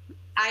yeah, it.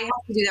 I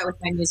have to do that with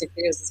my music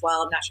videos as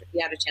well. I'm not sure if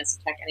you had a chance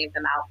to check any of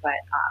them out, but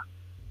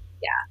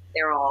yeah,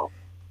 they're all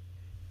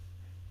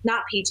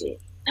not PG.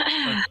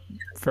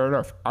 fair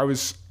enough. I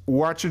was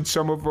watching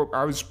some of them.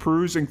 I was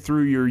perusing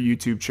through your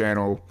YouTube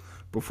channel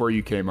before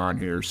you came on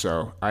here,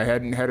 so I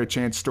hadn't had a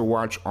chance to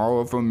watch all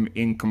of them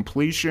in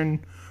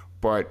completion,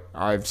 but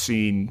I've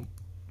seen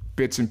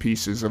bits and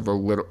pieces of a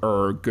little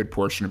or a good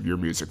portion of your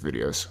music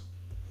videos.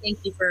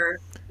 Thank you for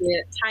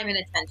the time and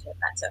attention.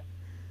 That's it.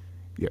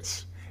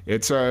 Yes,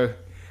 it's a.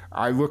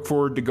 I look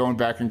forward to going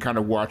back and kind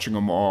of watching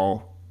them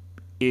all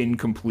in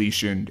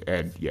completion,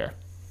 and yeah.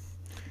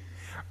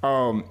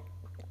 Um,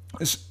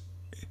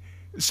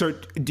 so,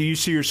 do you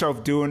see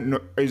yourself doing?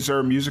 Is there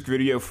a music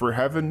video for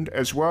Heaven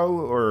as well,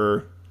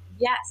 or?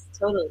 Yes,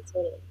 totally,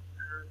 totally.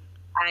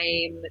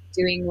 I'm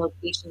doing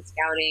location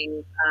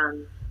scouting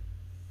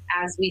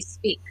as we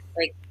speak.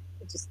 Like,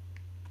 just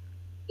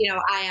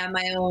I am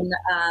my own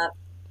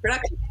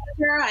production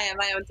manager. I am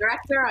my own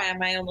director. I am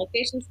my own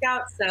location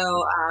scout.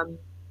 So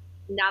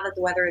now that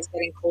the weather is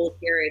getting cold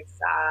here, it's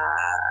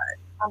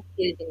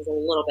complicated things a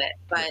little bit.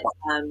 But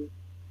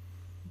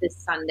this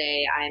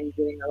Sunday, I'm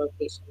doing a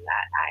location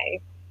that I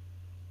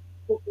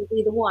hope will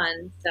be the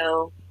one.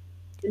 So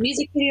the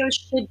music video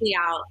should be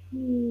out,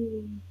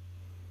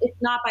 if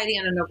not by the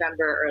end of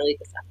November, early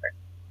December.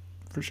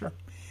 For sure.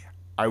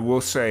 I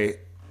will say,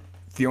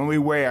 the only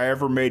way I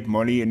ever made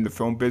money in the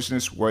film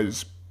business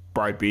was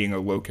by being a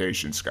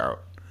location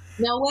scout.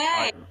 No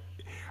way.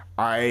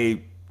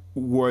 I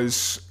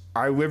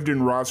I lived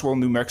in Roswell,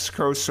 New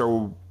Mexico,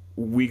 so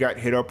we got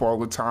hit up all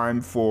the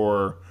time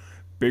for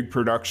big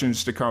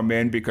productions to come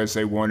in because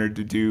they wanted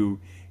to do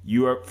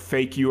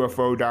fake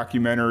UFO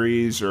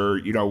documentaries or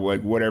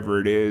like whatever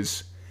it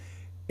is.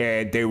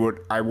 And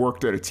I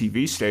worked at a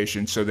TV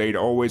station, so they'd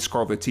always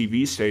call the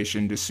TV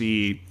station to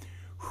see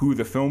who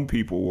the film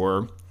people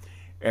were.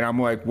 And I'm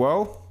like,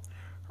 well,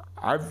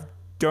 I've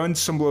done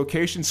some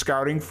location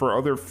scouting for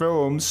other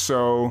films,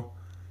 so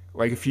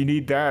like if you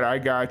need that, I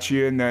got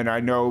you. And then I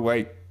know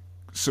like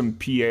some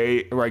PA,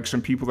 like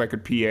some people that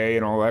could PA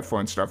and all that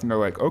fun stuff. And they're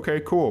like,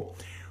 okay, cool.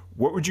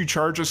 What would you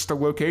charge us to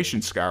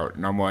location scout?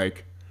 And I'm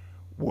like,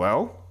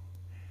 well,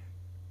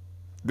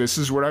 this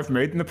is what I've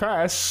made in the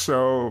past,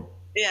 so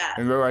Yeah.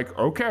 and they're like,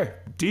 okay,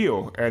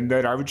 deal. And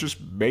then I would just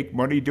make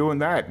money doing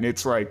that. And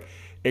it's like,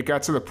 it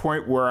got to the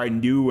point where I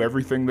knew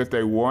everything that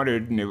they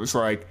wanted. And it was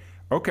like,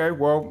 okay,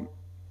 well,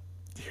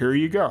 here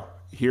you go.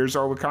 Here's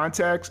all the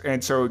contacts.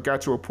 And so it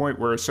got to a point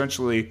where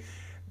essentially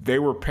they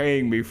were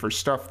paying me for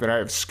stuff that I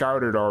have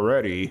scouted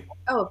already.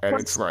 Oh, of and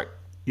course. it's like,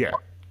 yeah,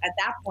 At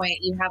that point,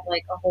 you have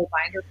like a whole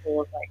binder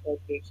full of like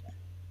location.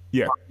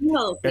 yeah.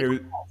 No, And it was,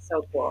 that's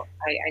so cool.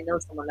 I know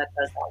someone that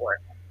does that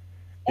work.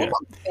 yeah.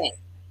 Interesting.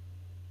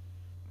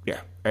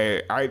 Yeah,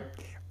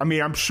 I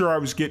mean, I'm sure I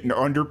was getting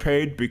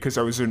underpaid because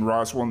I was in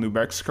Roswell, New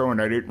Mexico,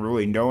 and I didn't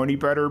really know any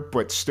better.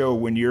 But still,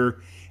 when you're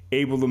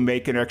able to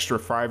make an extra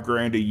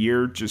 $5,000 a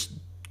year just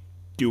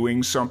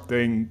doing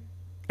something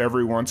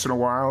every once in a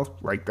while,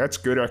 like that's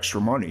good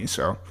extra money.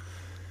 So,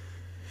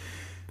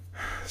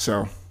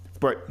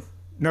 but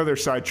another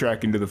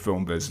sidetrack into the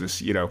film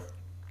business.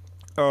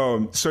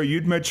 So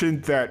you'd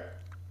mentioned that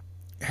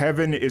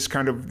Heaven is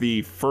kind of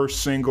the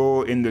first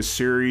single in the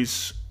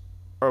series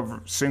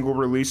of single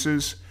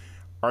releases.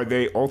 Are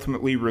they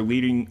ultimately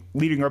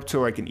leading up to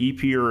like an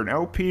EP or an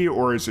LP,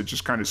 or is it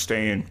just kind of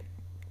staying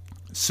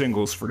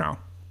singles for now?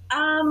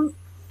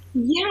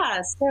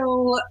 Yeah,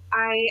 so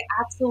I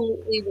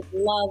absolutely would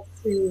love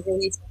to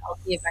release an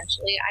LP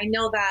eventually. I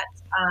know that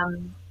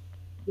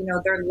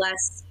they're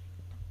less,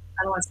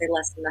 I don't want to say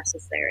less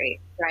necessary,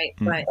 right?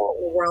 Mm-hmm. But in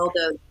the world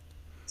of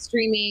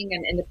streaming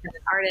and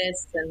independent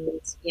artists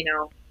and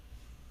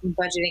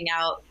budgeting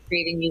out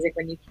creating music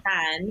when you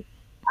can,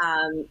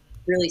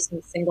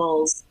 releasing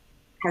singles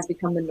has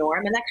become the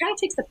norm, and that kind of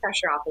takes the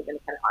pressure off of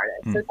independent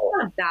artists. So it's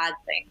not a bad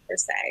thing per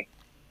se.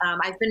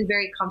 I've been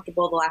very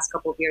comfortable the last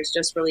couple of years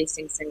just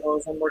releasing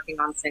singles and working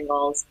on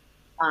singles,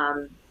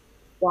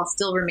 while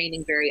still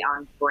remaining very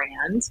on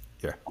brand.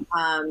 Yeah.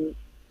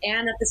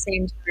 And at the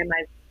same time,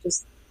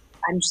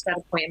 I'm just at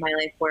a point in my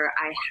life where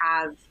I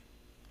have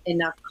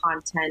enough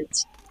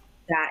content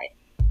that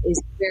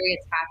is very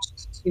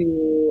attached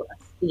to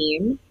a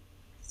theme.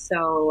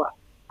 So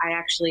I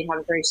actually have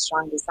a very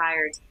strong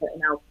desire to put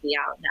an LP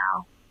out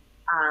now.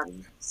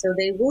 So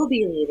they will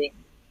be leading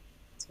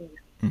to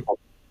an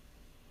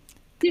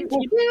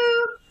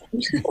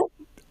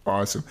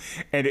Awesome.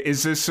 And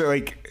is this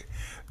like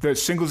the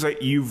singles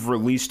that you've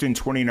released in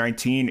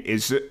 2019?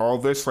 Is it all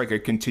this like a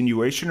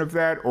continuation of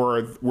that,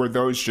 or were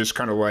those just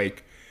kind of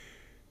like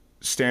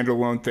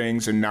standalone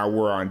things and now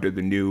we're on to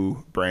the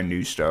brand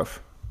new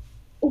stuff?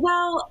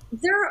 Well,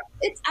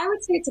 I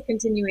would say it's a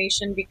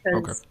continuation because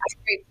Okay. I'm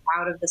very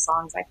proud of the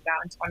songs I put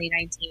out in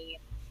 2019,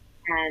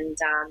 and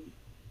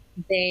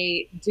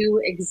they do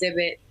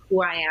exhibit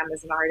who I am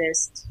as an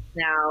artist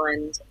now,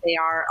 and they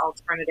are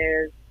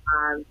alternative.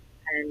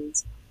 And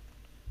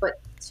but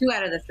 2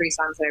 out of the 3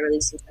 songs that I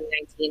released in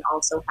 2019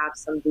 also have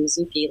some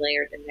bouzouki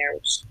layered in there,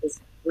 which is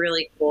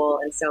really cool.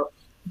 And so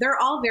they're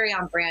all very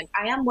on brand.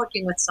 I am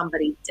working with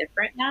somebody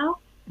different now.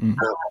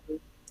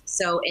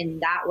 So in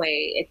that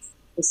way,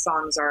 the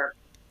songs are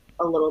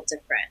a little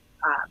different.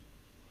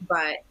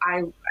 But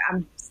I'm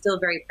still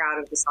very proud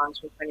of the songs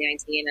from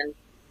 2019. And,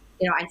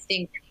 I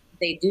think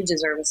they do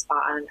deserve a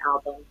spot on an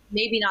album.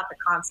 Maybe not the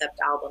concept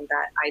album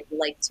that I'd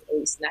like to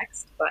release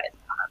next, but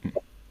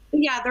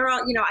yeah, they're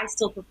all, I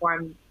still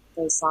perform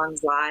those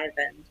songs live,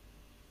 and,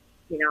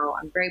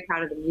 I'm very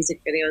proud of the music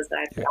videos that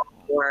I put out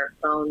for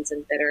Bones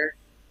and Bitter,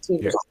 2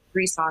 of the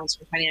 3 songs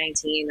from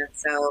 2019. And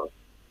so,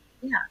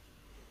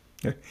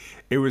 yeah.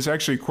 It was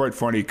actually quite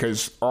funny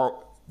because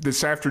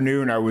this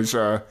afternoon I was,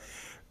 or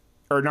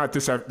not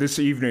this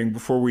evening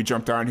before we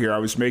jumped on here, I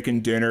was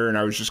making dinner and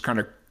I was just kind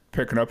of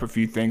picking up a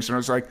few things, and I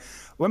was like,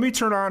 let me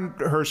turn on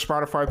her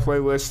Spotify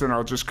playlist and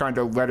I'll just kind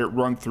of let it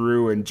run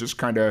through and just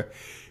kind of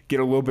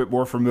get a little bit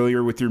more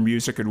familiar with your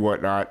music and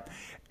whatnot.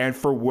 And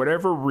for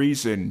whatever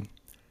reason,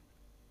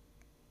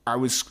 I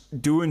was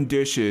doing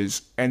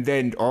dishes, and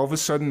then all of a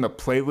sudden the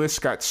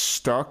playlist got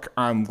stuck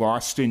on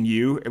Lost in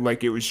You.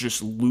 Like, it was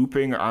just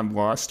looping on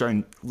Lost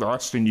in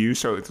You.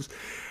 So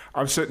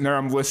I'm sitting there,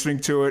 I'm listening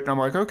to it, and I'm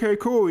like, okay,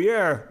 cool,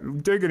 yeah,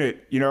 I'm digging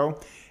it,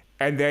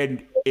 And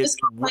then it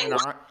went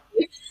on.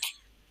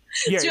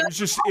 Yeah, it was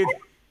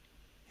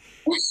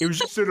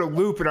just in a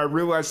loop, and I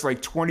realized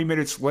like 20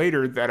 minutes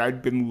later that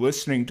I'd been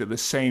listening to the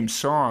same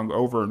song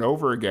over and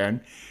over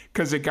again,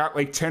 because it got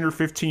like 10 or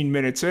 15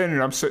 minutes in,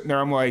 and I'm sitting there,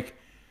 I'm like,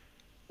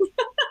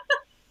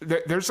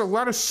 there's a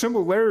lot of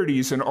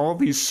similarities in all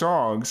these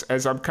songs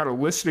as I'm kind of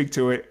listening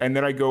to it, and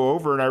then I go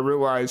over and I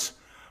realize,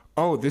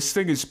 oh, this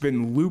thing has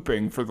been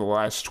looping for the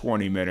last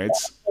 20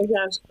 minutes. Oh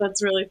my gosh,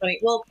 that's really funny.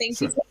 Well,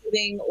 thank you for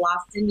reading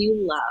Lost in You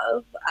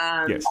Love.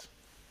 Yes.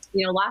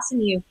 Lost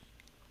in You,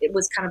 it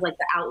was kind of like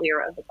the outlier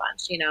of the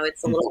bunch.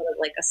 It's a little bit of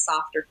like a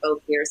softer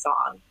folkier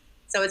song.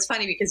 So it's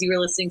funny because you were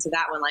listening to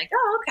that one like,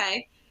 oh,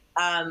 okay.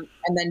 And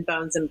then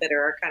Bones and Bitter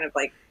are kind of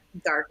like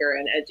darker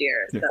and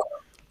edgier. Yeah. So,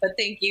 but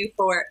thank you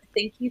for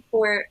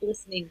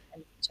listening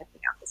and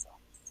checking out the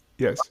songs.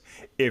 Yes.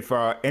 If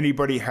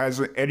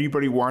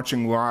anybody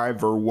watching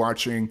live or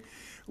listening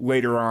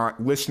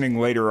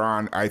later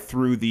on, I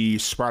threw the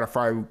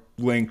Spotify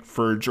link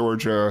for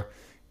Georgia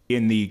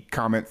in the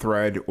comment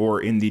thread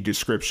or in the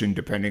description,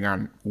 depending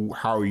on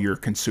how you're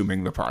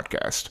consuming the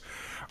podcast.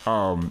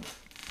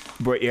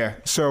 But yeah,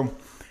 so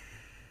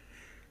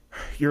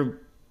you're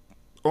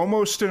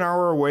almost an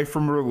hour away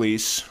from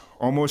release,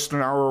 almost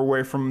an hour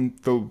away from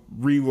the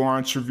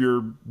relaunch of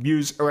your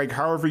music, like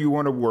however you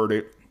want to word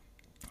it.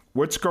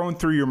 What's going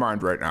through your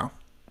mind right now?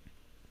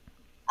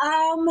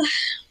 I'm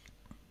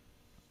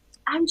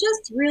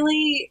just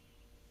really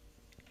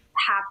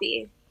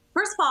happy.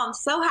 First of all, I'm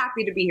so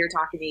happy to be here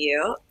talking to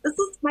you. This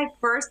is my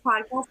first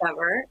podcast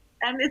ever,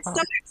 and it's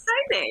so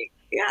exciting.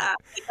 Yeah,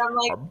 I'm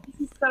like,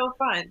 this is so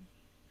fun.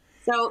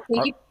 So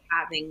thank you for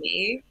having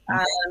me.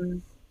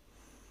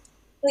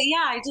 But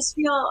yeah, I just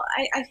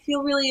I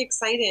feel really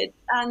excited,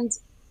 and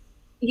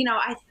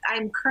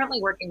I'm currently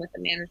working with a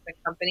management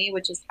company,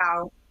 which is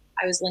how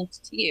I was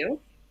linked to you.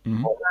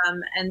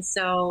 Mm-hmm. And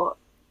so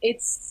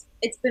it's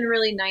been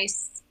really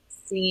nice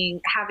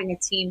having a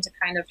team to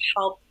kind of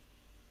help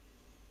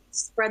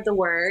spread the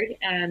word.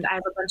 And I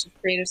have a bunch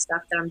of creative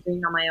stuff that I'm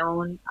doing on my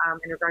own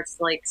in regards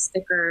to like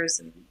stickers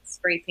and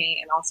spray paint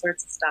and all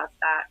sorts of stuff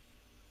that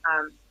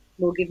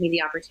will give me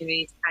the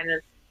opportunity to kind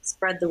of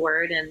spread the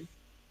word. And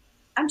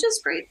I'm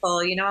just grateful.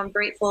 I'm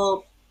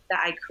grateful that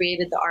I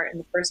created the art in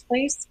the first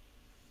place.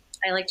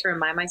 I like to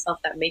remind myself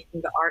that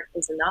making the art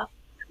is enough,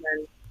 and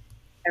then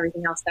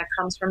everything else that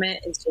comes from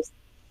it is just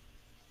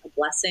a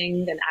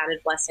blessing, an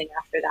added blessing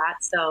after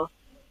that. So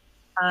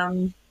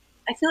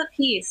I feel at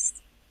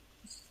peace.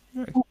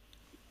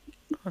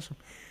 Awesome.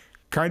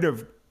 Kind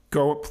of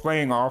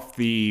playing off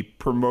the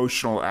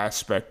promotional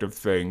aspect of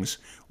things,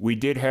 we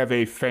did have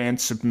a fan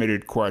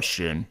submitted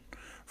question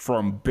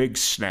from Big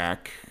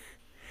Snack.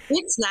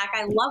 Big Snack,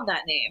 I love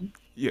that name.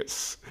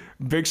 Yes.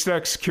 Big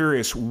Snack's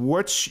curious,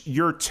 what's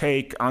your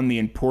take on the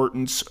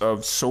importance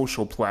of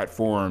social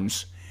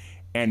platforms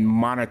and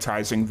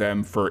monetizing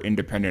them for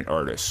independent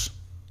artists?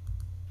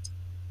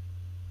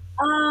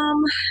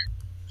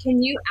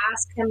 Can you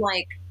ask him,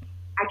 I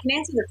can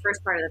answer the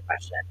first part of the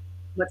question.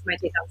 What's my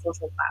take on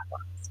social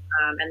platforms?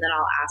 And then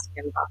I'll ask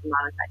him about the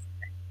monetizing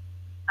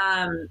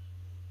thing.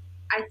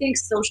 I think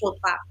social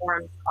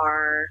platforms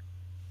are,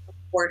 of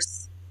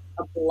course,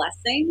 a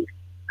blessing.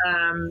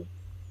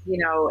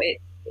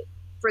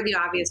 For the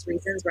obvious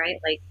reasons, right?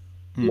 Like,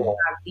 you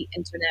have the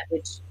internet,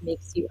 which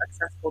makes you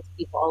accessible to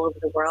people all over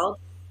the world.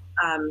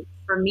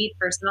 For me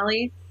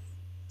personally,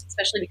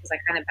 especially because I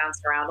kind of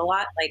bounced around a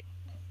lot,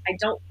 I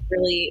don't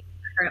really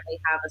currently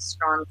have a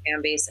strong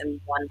fan base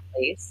in one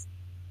place.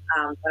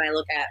 When I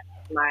look at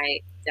my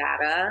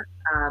data,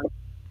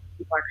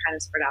 people are kind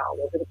of spread out all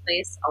over the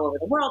place, all over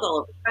the world, all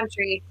over the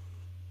country.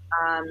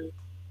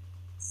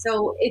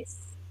 So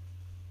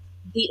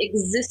the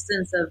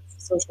existence of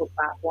social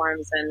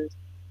platforms and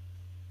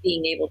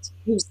being able to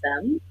use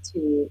them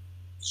to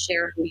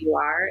share who you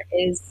are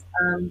is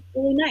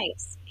really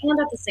nice. And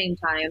at the same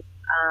time,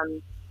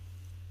 um,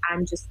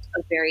 I'm just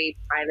a very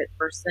private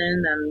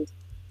person, and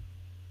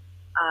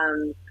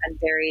I'm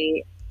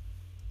very,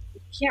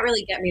 you can't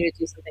really get me to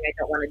do something I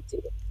don't want to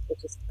do. We'll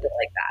just put it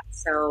like that.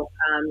 So,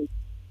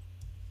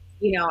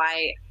 you know,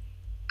 I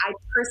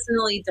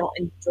personally don't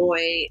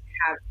enjoy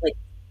have like,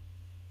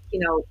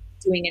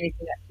 doing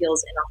anything that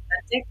feels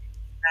inauthentic.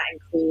 That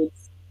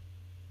includes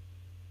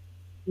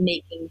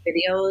making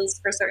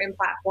videos for certain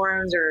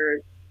platforms or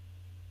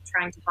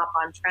trying to hop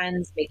on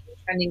trends, making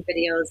trending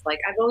videos. Like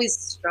I've always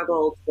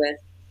struggled with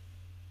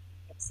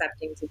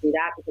accepting to do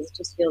that because it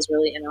just feels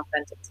really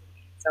inauthentic to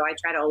me. So I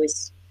try to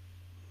always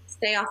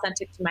stay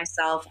authentic to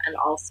myself and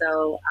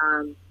also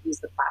use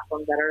the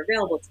platforms that are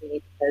available to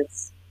me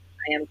because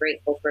I am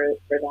grateful for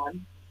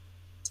them.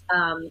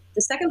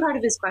 The second part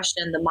of his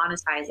question, the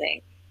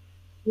monetizing,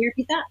 can you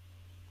repeat that?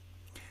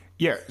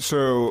 Yeah.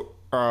 So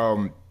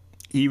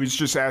he was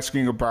just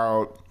asking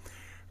about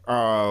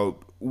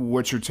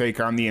what's your take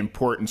on the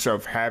importance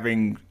of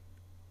having.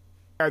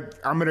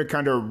 I'm going to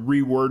kind of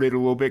reword it a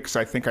little bit because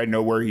I think I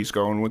know where he's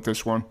going with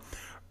this one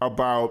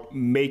about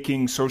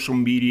making social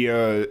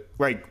media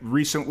like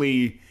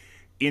recently.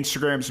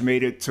 Instagram's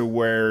made it to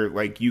where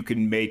like you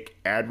can make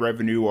ad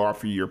revenue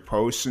off of your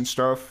posts and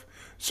stuff.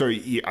 So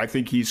I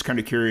think he's kind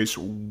of curious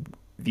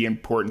the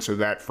importance of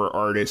that for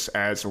artists,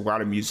 as a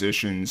lot of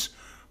musicians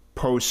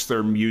post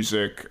their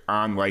music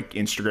on like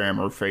Instagram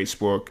or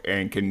Facebook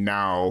and can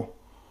now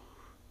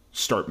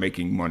start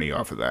making money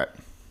off of that.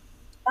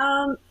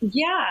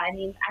 Yeah, I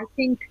mean, I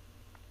think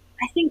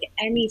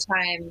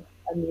anytime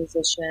a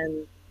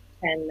musician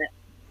can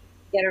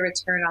get a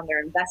return on their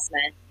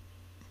investment,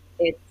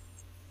 it's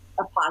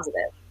a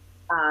positive.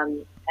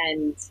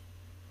 And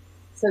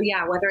so,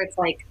 yeah, whether it's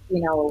like,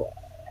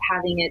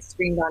 having it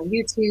streamed on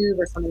YouTube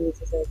or someone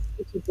uses a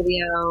YouTube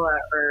video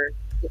or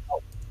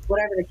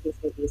whatever the case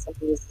may be,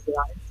 something uses it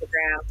on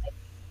Instagram, like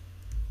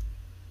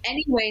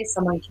any way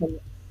someone can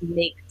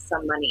make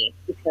some money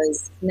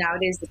because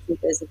nowadays the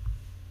truth is it's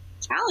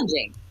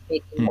challenging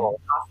making money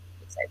off of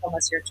music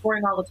unless you're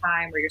touring all the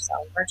time or you're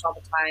selling merch all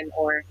the time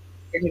or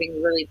you're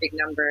hitting really big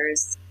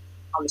numbers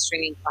on the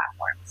streaming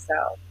platform. So,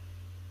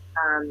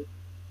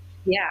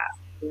 yeah,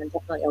 I'm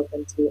definitely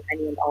open to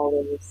any and all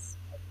ways.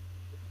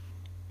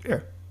 Yeah,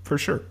 for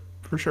sure.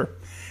 For sure.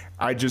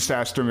 I just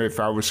asked him if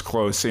I was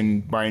close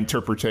in my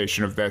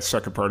interpretation of that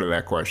second part of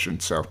that question.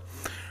 So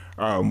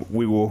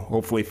we will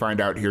hopefully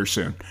find out here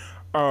soon.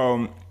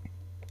 Um,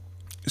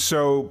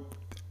 so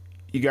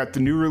you got the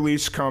new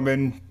release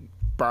coming,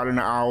 about an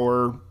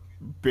hour,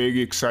 big,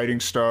 exciting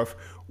stuff.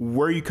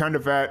 Where are you kind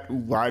of at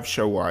live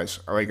show wise?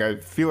 Like, I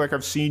feel like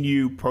I've seen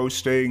you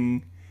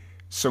posting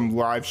some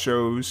live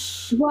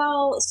shows.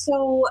 Well,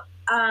 so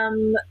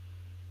um,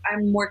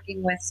 I'm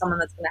working with someone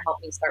that's going to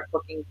help me start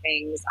booking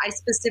things. I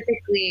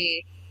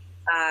specifically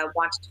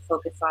wanted to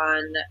focus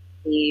on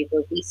the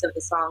release of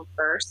the song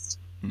first,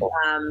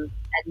 and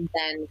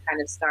then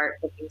kind of start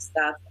booking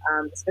stuff,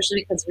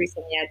 especially because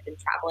recently I've been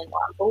traveling a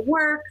lot for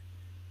work.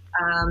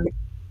 Um,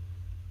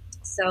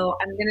 so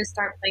I'm going to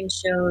start playing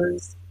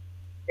shows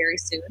very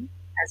soon,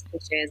 as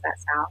cliche as that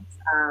sounds,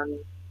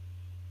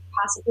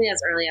 possibly as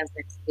early as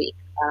next week.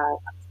 I'm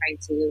trying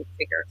to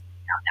figure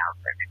something out now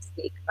for next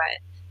week, but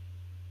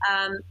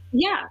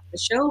yeah, the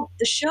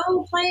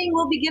show playing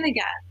will begin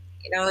again.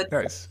 It's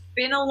Nice.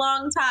 been a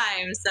long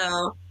time,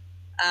 so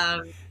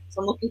I'm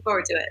looking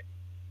forward to it.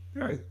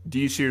 Do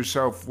you see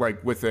yourself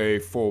like with a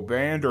full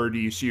band, or do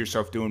you see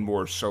yourself doing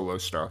more solo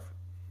stuff?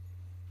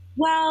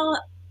 Well,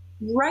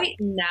 right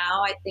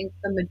now, I think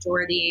the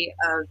majority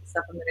of the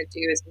stuff I'm going to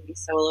do is going to be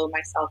solo,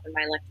 myself and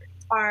my electric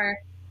guitar.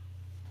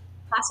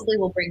 Possibly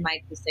will bring my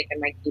acoustic and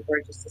my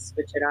keyboard just to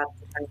switch it up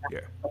depending on Yeah.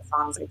 what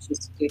songs I choose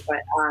to do.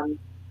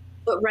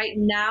 But right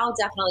now,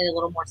 definitely a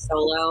little more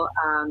solo.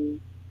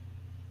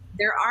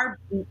 There are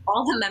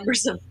all the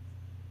members of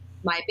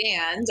my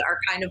band are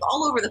kind of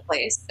all over the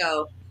place,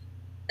 so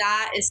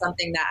that is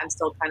something that I'm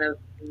still kind of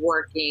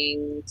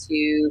working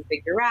to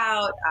figure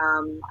out.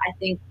 I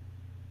think,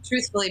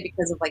 truthfully,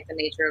 because of like the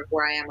nature of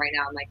where I am right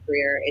now in my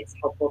career, it's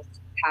helpful to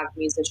have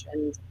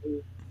musicians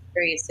in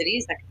various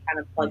cities that can kind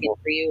of plug in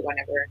for you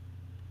whenever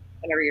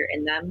you're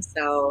in them.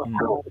 So,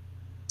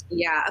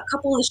 yeah, a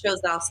couple of the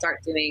shows that I'll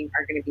start doing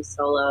are going to be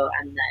solo,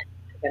 and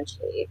then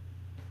eventually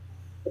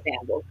the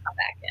band will come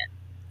back in.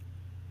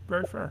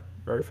 Very fair.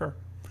 Very fair.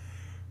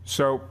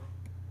 So,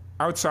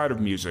 outside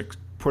of music,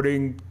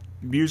 putting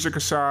music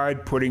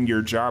aside, putting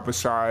your job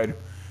aside,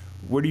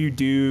 what do you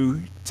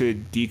do to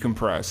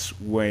decompress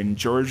when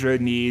Georgia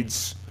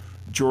needs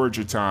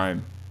Georgia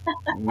time?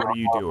 What are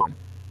you doing?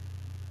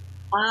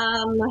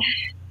 Um,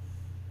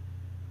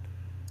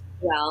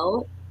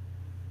 well,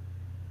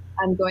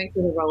 I'm going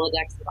through the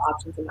Rolodex of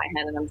options in my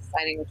head, and I'm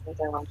deciding which ones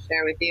I want to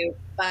share with you.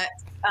 But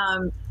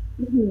um,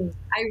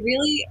 I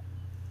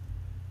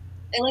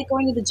like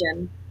going to the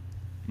gym.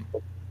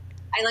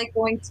 I like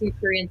going to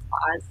Korean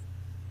spas.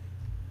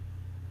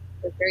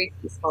 They're very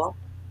peaceful.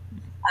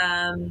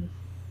 I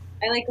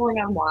like going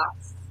on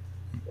walks.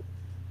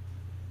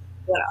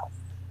 What else?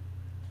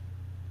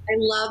 I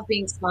love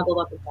being snuggled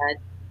up in bed.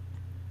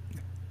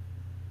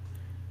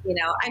 You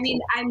know, I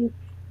mean, I'm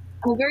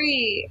a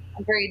very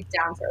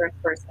down to earth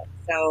person.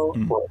 So,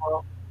 you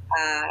know,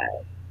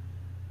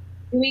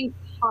 doing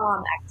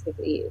calm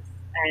activities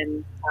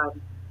and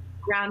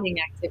grounding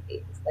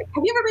activities. Like,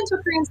 have you ever been to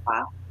a Korean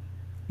spa?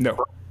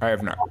 No, I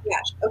have not. Oh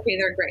gosh, okay,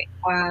 they're great.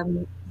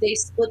 They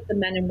split the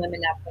men and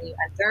women up when you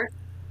enter,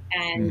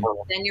 and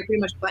then you're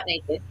pretty much butt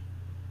naked,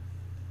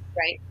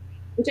 right?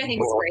 Which I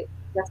think is great.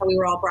 That's how we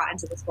were all brought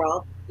into this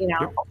world. You know,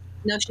 Yep.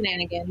 no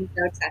shenanigans,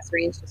 no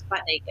accessories, just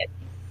butt naked,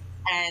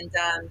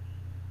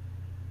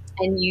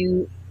 and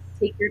you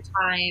take your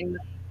time.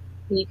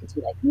 You can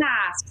do like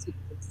masks, you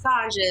can do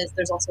massages.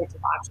 There's all sorts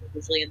of options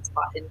usually in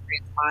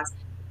Korean spas.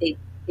 They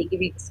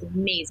give you this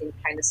amazing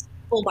kind of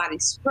full body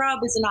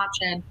scrub is an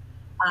option.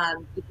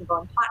 You can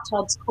go in hot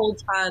tubs,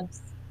 cold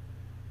tubs.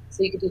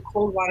 So you could do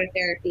cold water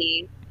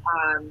therapy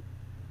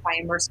by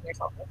immersing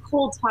yourself in a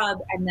cold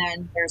tub, and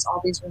then there's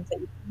all these rooms that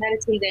you can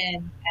meditate in,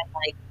 and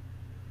like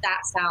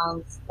that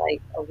sounds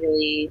like a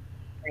really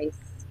nice,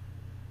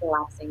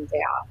 relaxing day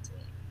off to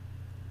me.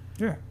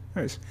 Yeah,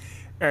 nice.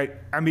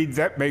 I mean,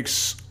 that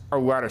makes a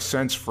lot of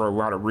sense for a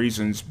lot of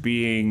reasons.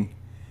 Being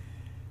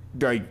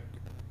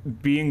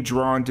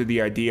drawn to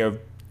the idea of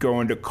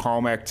going to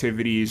calm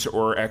activities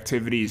or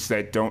activities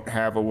that don't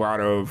have a lot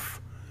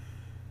of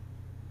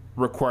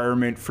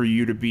requirement for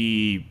you to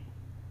be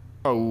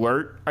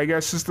alert, I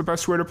guess is the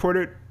best way to put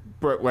it.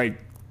 But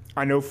like,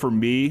 I know for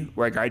me,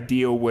 like I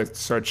deal with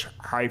such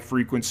high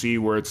frequency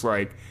where it's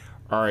like,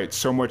 all right,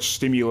 so much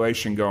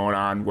stimulation going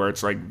on where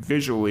it's like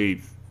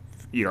visually,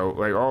 you know,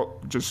 like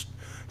all just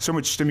so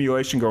much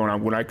stimulation going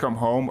on. When I come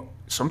home,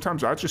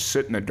 sometimes I'll just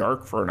sit in the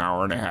dark for an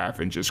hour and a half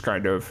and just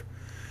kind of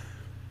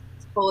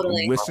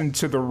Totally. listen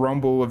to the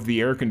rumble of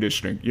the air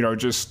conditioning. You know,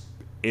 just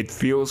it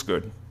feels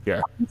good.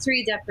 Yeah.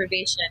 Sensory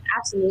deprivation,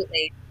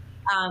 absolutely.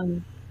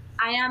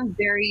 I am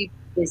very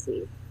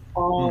busy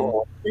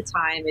all the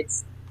time.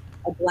 It's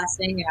a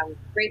blessing, and I'm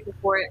grateful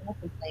for it. No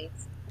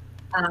complaints.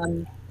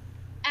 And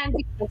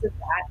because of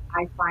that,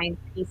 I find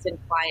peace and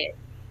quiet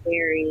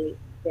very,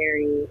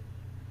 very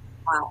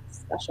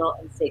special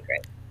and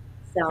sacred.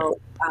 So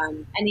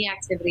any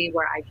activity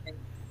where I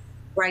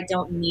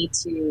don't need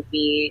to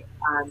be.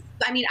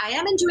 I mean, I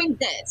am enjoying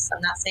this.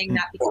 I'm not saying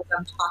that because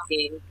I'm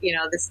talking. You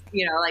know, this.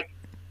 You know, like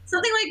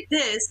something like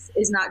this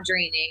is not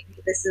draining.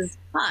 This is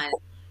fun.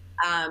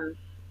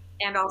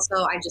 And also,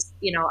 I just,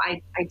 you know,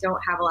 I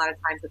don't have a lot of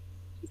time for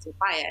peace and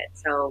quiet.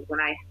 So when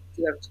I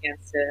do have a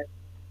chance to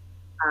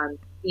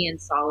be in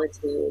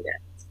solitude,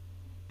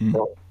 it's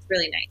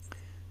really nice.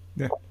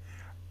 Yeah.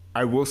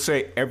 I will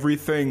say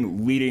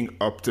everything leading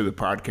up to the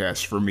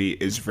podcast for me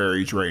is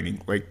very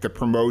draining. Like the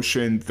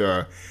promotion,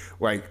 the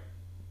like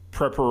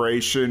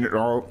preparation, and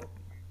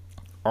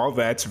all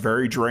that's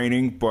very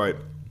draining. But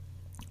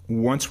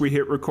once we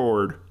hit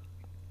record,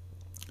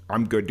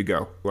 I'm good to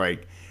go.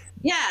 Like,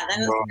 yeah, that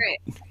was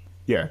great.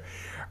 Yeah.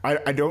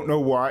 I don't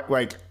know why.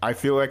 Like, I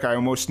feel like I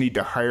almost need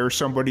to hire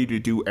somebody to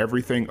do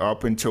everything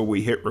up until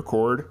we hit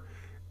record.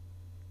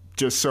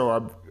 Just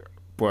so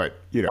but,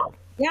 you know.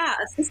 Yeah,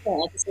 assistant,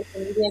 like a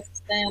social media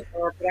assistant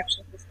or a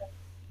production assistant.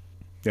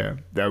 Yeah,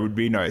 that would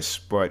be nice.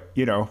 But,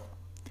 you know,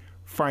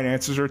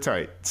 finances are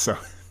tight. So,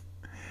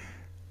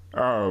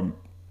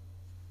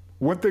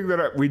 one thing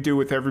that we do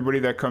with everybody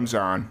that comes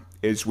on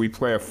is we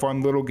play a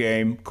fun little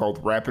game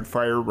called Rapid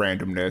Fire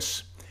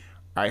Randomness.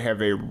 I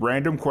have a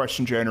random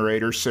question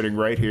generator sitting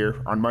right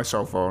here on my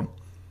cell phone,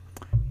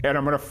 and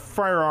I'm going to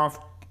fire off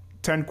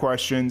 10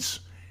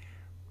 questions.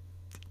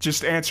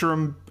 Just answer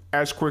them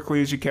as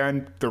quickly as you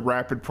can. The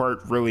rapid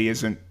part really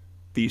isn't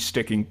the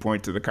sticking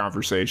point to the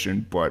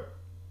conversation, but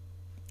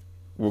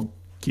we'll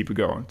keep it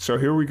going. So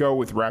here we go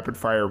with Rapid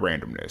Fire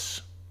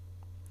Randomness.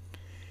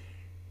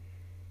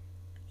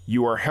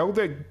 You are held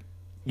at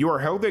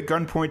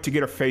gunpoint to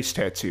get a face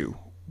tattoo.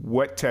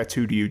 What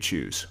tattoo do you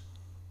choose?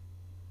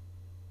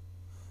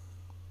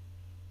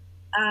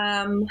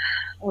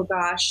 Oh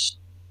gosh.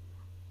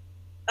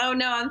 Oh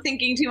no, I'm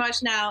thinking too much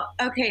now.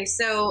 Okay,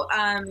 so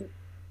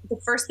the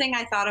first thing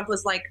I thought of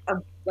was like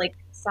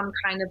some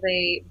kind of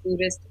a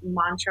Buddhist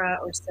mantra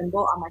or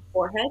symbol on my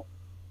forehead.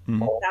 Mm-hmm.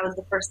 That was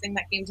the first thing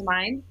that came to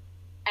mind.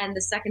 And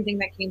the second thing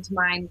that came to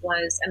mind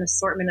was an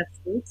assortment of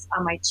fruits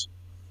on my cheek.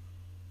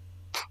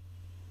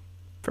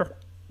 Sure.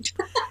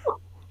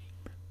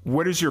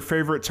 What is your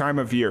favorite time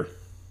of year?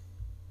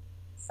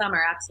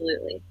 Summer,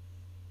 absolutely.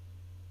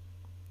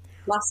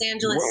 Los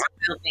Angeles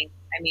spoiled me.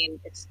 I mean,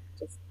 it's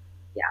just,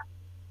 yeah.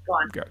 Go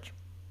on. Gotcha.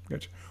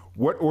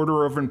 What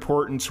order of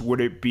importance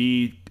would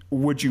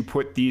you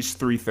put these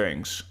three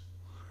things?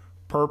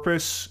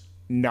 Purpose,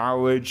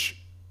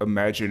 knowledge,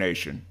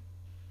 imagination.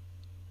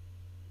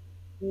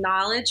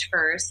 Knowledge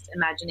first,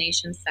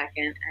 imagination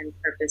second, and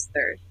purpose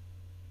third.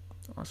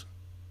 Awesome.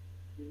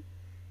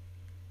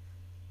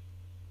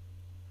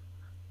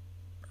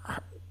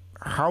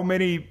 How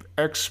many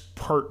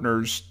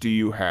ex-partners do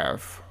you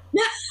have?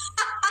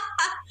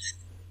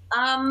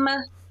 Um,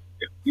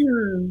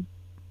 hmm.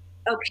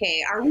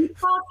 Okay, are we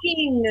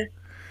talking?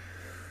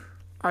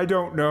 I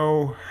don't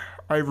know.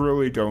 I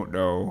really don't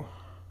know.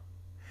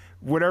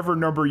 Whatever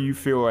number you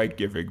feel like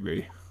giving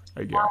me,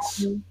 I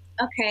guess.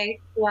 Okay,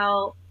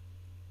 well,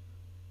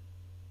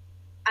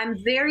 I'm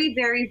very,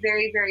 very,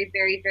 very, very,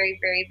 very, very,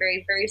 very,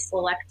 very, very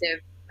selective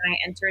when I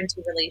enter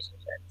into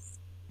relationships.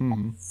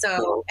 Mm-hmm.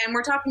 So, and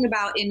we're talking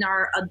about in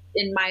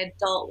my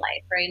adult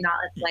life, right? Not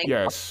like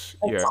Yes,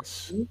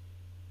 yes.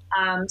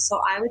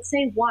 So I would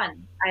say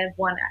one. I have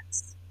one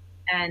ex,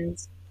 and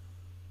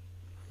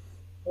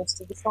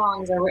most of the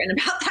songs are written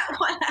about that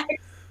one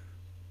ex.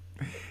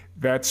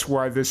 That's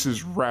why this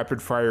is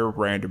rapid fire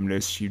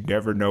randomness. You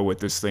never know what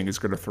this thing is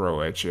going to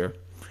throw at you.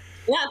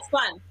 Yeah, it's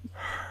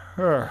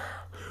fun.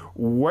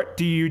 What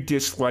do you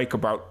dislike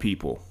about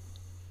people?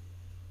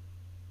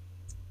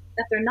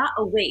 That they're not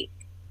awake,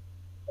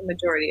 the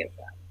majority of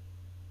them.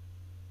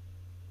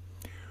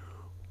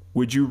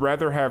 Would you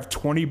rather have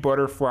 20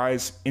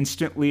 butterflies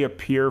instantly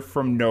appear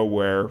from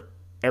nowhere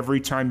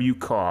every time you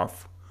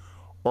cough,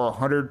 or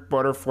 100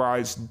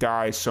 butterflies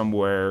die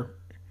somewhere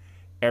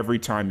every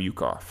time you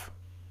cough?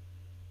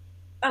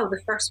 Oh,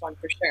 the first one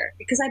for sure.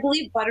 Because I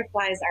believe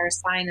butterflies are a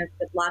sign of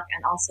good luck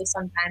and also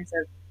sometimes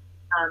of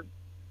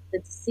the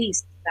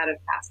deceased that have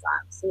passed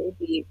on. So it would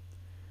be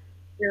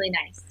really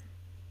nice.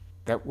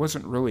 That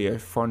wasn't really a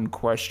fun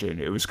question.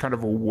 It was kind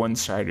of a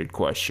one-sided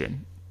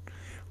question.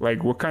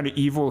 Like, what kind of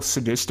evil,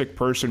 sadistic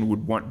person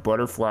would want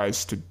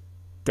butterflies to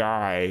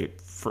die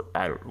for,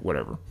 I don't know,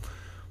 whatever.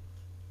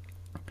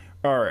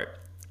 All right.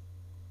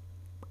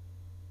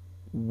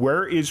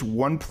 Where is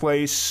one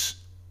place,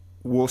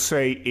 we'll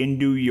say in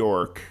New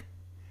York,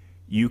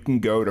 you can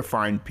go to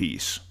find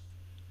peace?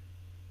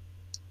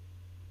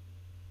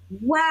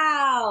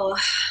 Wow.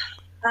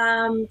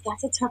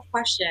 That's a tough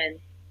question.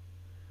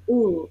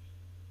 Ooh,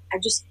 I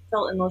just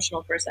felt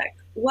emotional for a sec.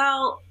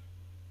 Well,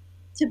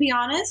 to be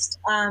honest,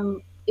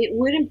 it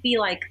wouldn't be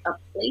like a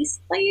place.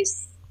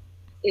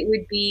 It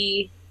would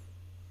be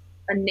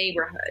a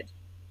neighborhood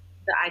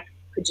that I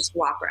could just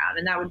walk around,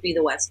 and that would be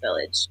the West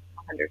Village,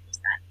 100%.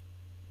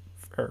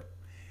 Fair.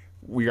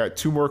 We got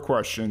two more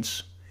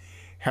questions.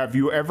 Have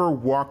you ever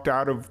walked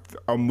out of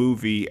a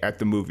movie at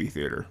the movie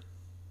theater?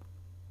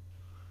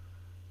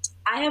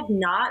 I have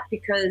not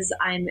because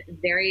I'm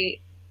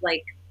very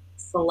like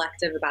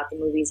selective about the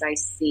movies I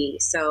see.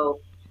 So,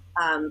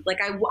 I'm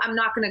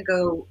not going to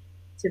go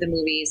to the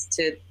movies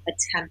to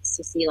attempt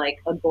to see like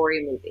a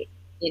gory movie.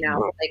 You know,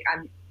 like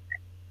I'm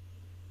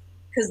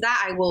because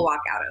that I will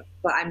walk out of.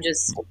 But I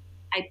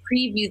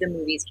preview the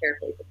movies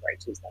carefully before I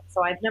choose them.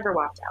 So I've never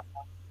walked out.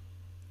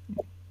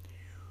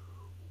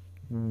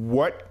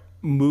 What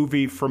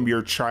movie from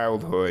your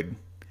childhood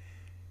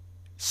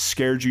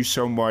scared you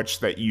so much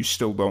that you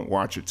still don't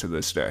watch it to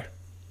this day?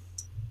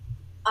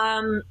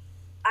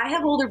 I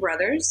have older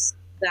brothers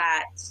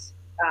that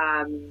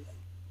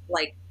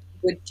like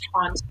would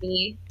taunt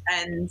me,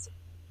 and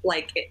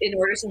like in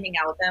order to hang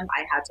out with them,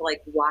 I had to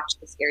like watch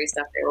the scary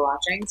stuff they were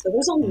watching. So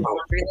there's a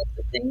laundry list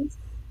of things.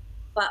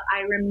 But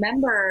I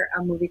remember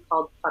a movie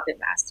called Puppet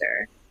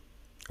Master.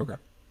 Okay.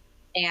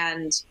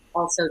 And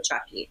also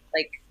Chucky.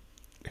 Like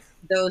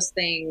those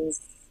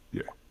things.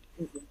 Yeah.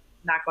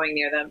 Not going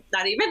near them.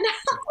 Not even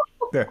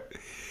now. Yeah.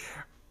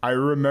 I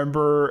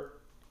remember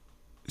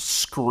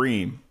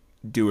Scream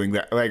doing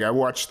that. Like I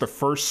watched the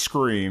first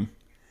Scream,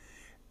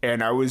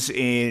 and I was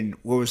in,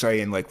 what was I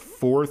in, like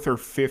 4th or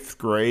 5th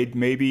grade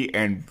maybe,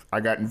 and I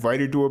got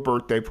invited to a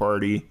birthday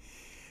party,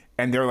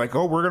 and they're like,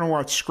 oh, we're going to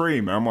watch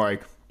Scream. And I'm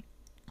like,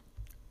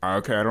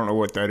 okay, I don't know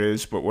what that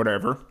is, but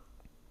whatever.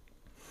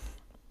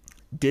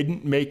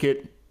 Didn't make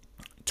it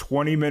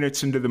 20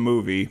 minutes into the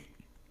movie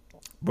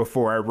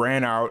before I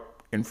ran out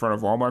in front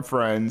of all my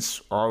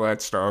friends, all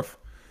that stuff,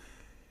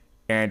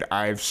 and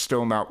I've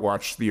still not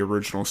watched the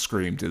original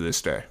Scream to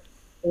this day.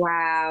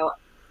 Wow.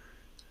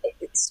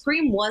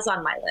 Scream was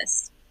on my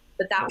list,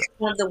 but that was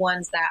one of the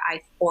ones that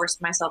I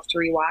forced myself to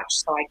rewatch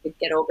so I could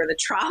get over the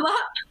trauma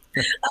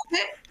of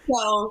it.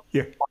 So,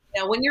 yeah.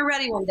 When you're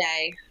ready one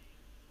day,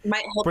 you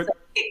might hope to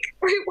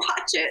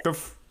rewatch it. The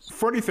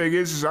funny thing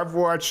is I've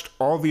watched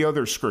all the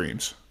other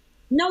Screams.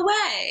 No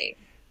way.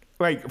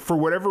 Like, for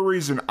whatever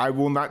reason, I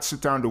will not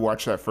sit down to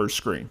watch that first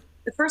Scream.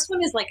 The first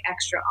one is like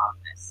extra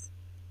ominous.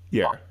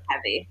 Yeah.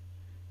 Heavy.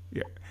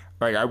 Yeah.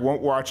 Like, I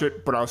won't watch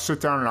it, but I'll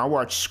sit down and I'll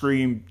watch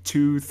Scream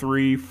 2,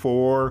 3,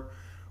 4,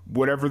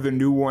 whatever the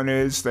new one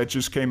is that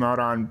just came out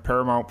on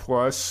Paramount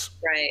Plus.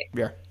 Right.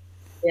 Yeah.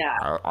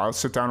 Yeah. I'll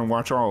sit down and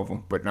watch all of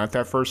them, but not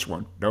that first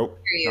one. Nope.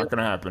 Not going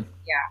to happen.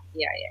 Yeah.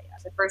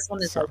 The first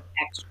one is like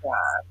extra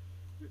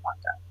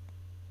fucked up.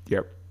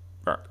 Yep.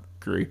 I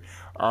agree.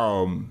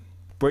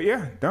 But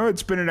yeah, no,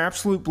 it's been an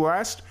absolute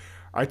blast.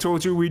 I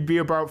told you we'd be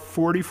about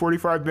 40,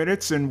 45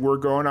 minutes, and we're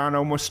going on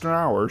almost an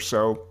hour.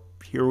 So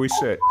here we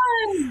sit.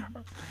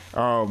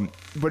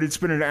 But it's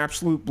been an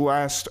absolute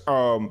blast.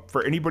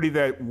 For anybody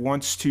that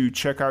wants to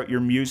check out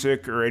your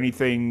music or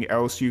anything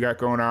else you got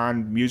going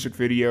on, music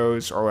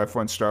videos, all that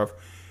fun stuff,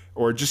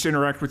 or just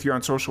interact with you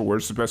on social,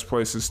 where's the best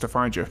places to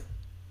find you?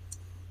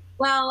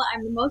 Well,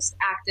 I'm the most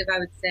active, I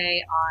would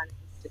say, on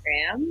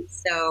Instagram.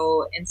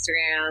 So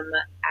Instagram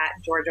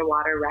at Georgia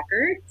Water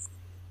Records.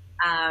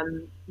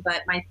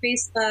 But my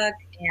Facebook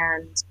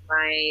and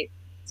my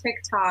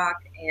TikTok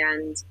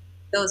and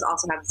those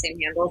also have the same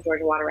handle,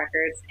 Georgia Water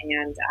Records.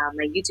 And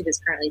my YouTube is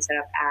currently set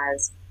up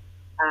as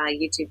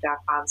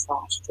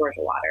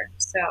youtube.com/Georgia Water.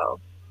 So,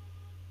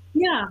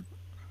 yeah.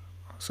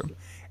 Awesome.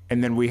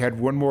 And then we had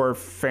one more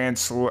fan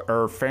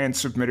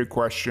submitted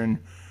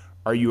question.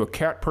 Are you a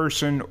cat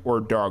person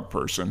or dog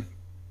person?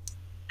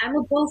 I'm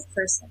a both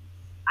person.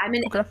 I'm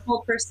an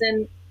animal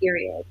person,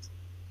 period.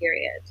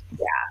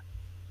 Yeah.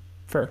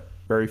 Fair.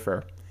 Very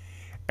fair.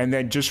 And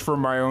then just for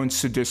my own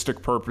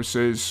sadistic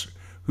purposes,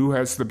 who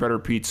has the better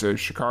pizza,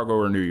 Chicago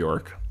or New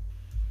York?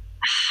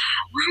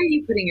 Why are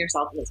you putting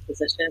yourself in this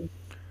position?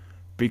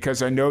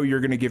 Because I know you're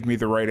going to give me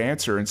the right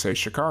answer and say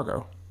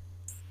Chicago.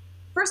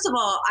 First of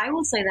all, I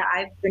will say that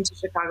I've been to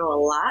Chicago a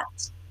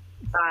lot.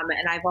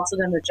 And I've also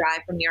done the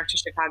drive from New York to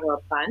Chicago a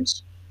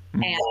bunch.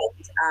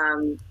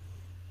 Mm-hmm.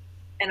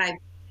 And I've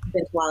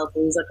been to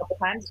Lollapalooza a couple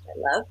times, which I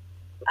love,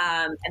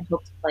 and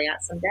hope to play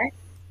at someday.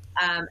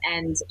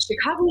 And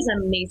Chicago is an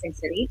amazing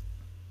city.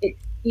 It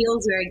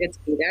feels very good to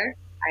be there.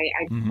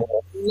 I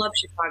love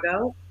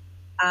Chicago.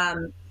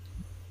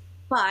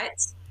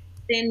 But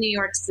then New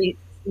York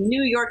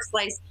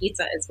sliced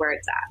pizza is where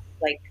it's at.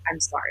 Like, I'm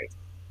sorry.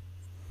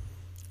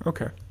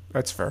 Okay,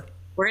 that's fair.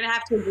 We're going to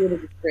have to agree to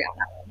disagree on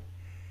that one.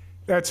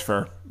 That's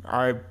fair.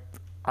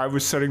 I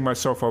was setting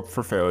myself up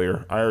for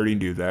failure. I already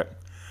knew that.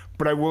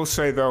 But I will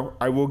say, though,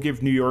 I will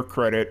give New York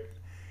credit.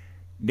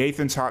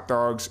 Nathan's Hot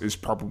Dogs is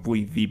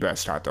probably the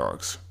best hot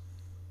dogs.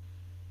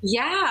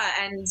 Yeah,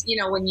 and,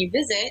 when you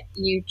visit,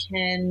 you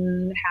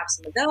can have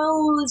some of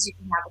those. You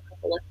can have a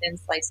couple of thin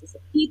slices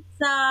of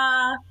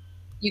pizza.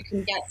 You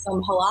can get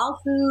some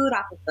halal food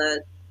off of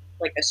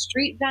a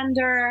street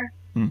vendor.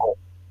 New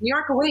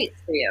York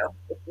awaits for you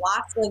with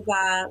lots of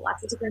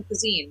different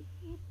cuisine.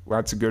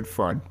 Lots of good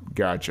fun.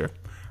 Gotcha.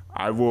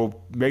 I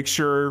will make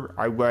sure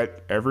I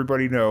let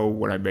everybody know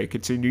when I make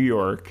it to New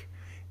York.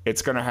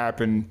 It's going to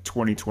happen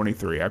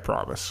 2023, I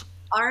promise.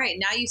 All right,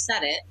 now you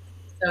said it.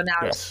 So now,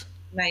 yes.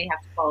 Now you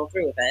have to follow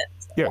through with it.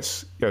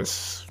 So.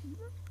 Yes.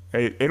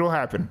 It'll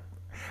happen.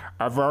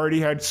 I've already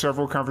had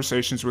several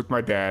conversations with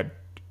my dad.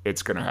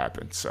 It's going to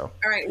happen. So.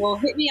 All right, well,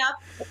 hit me up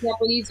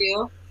when you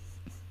do.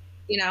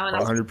 And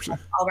 100%.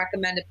 I'll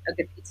recommend a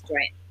good pizza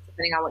joint,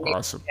 depending on what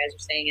neighborhood you guys are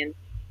staying in.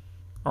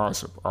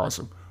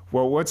 Awesome.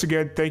 Well, once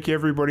again, thank you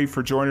everybody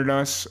for joining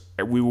us.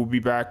 We will be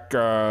back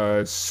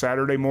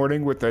Saturday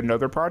morning with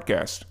another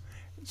podcast.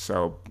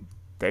 So,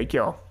 thank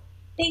y'all.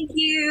 Thank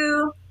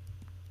you.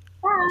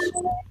 Bye.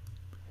 Awesome.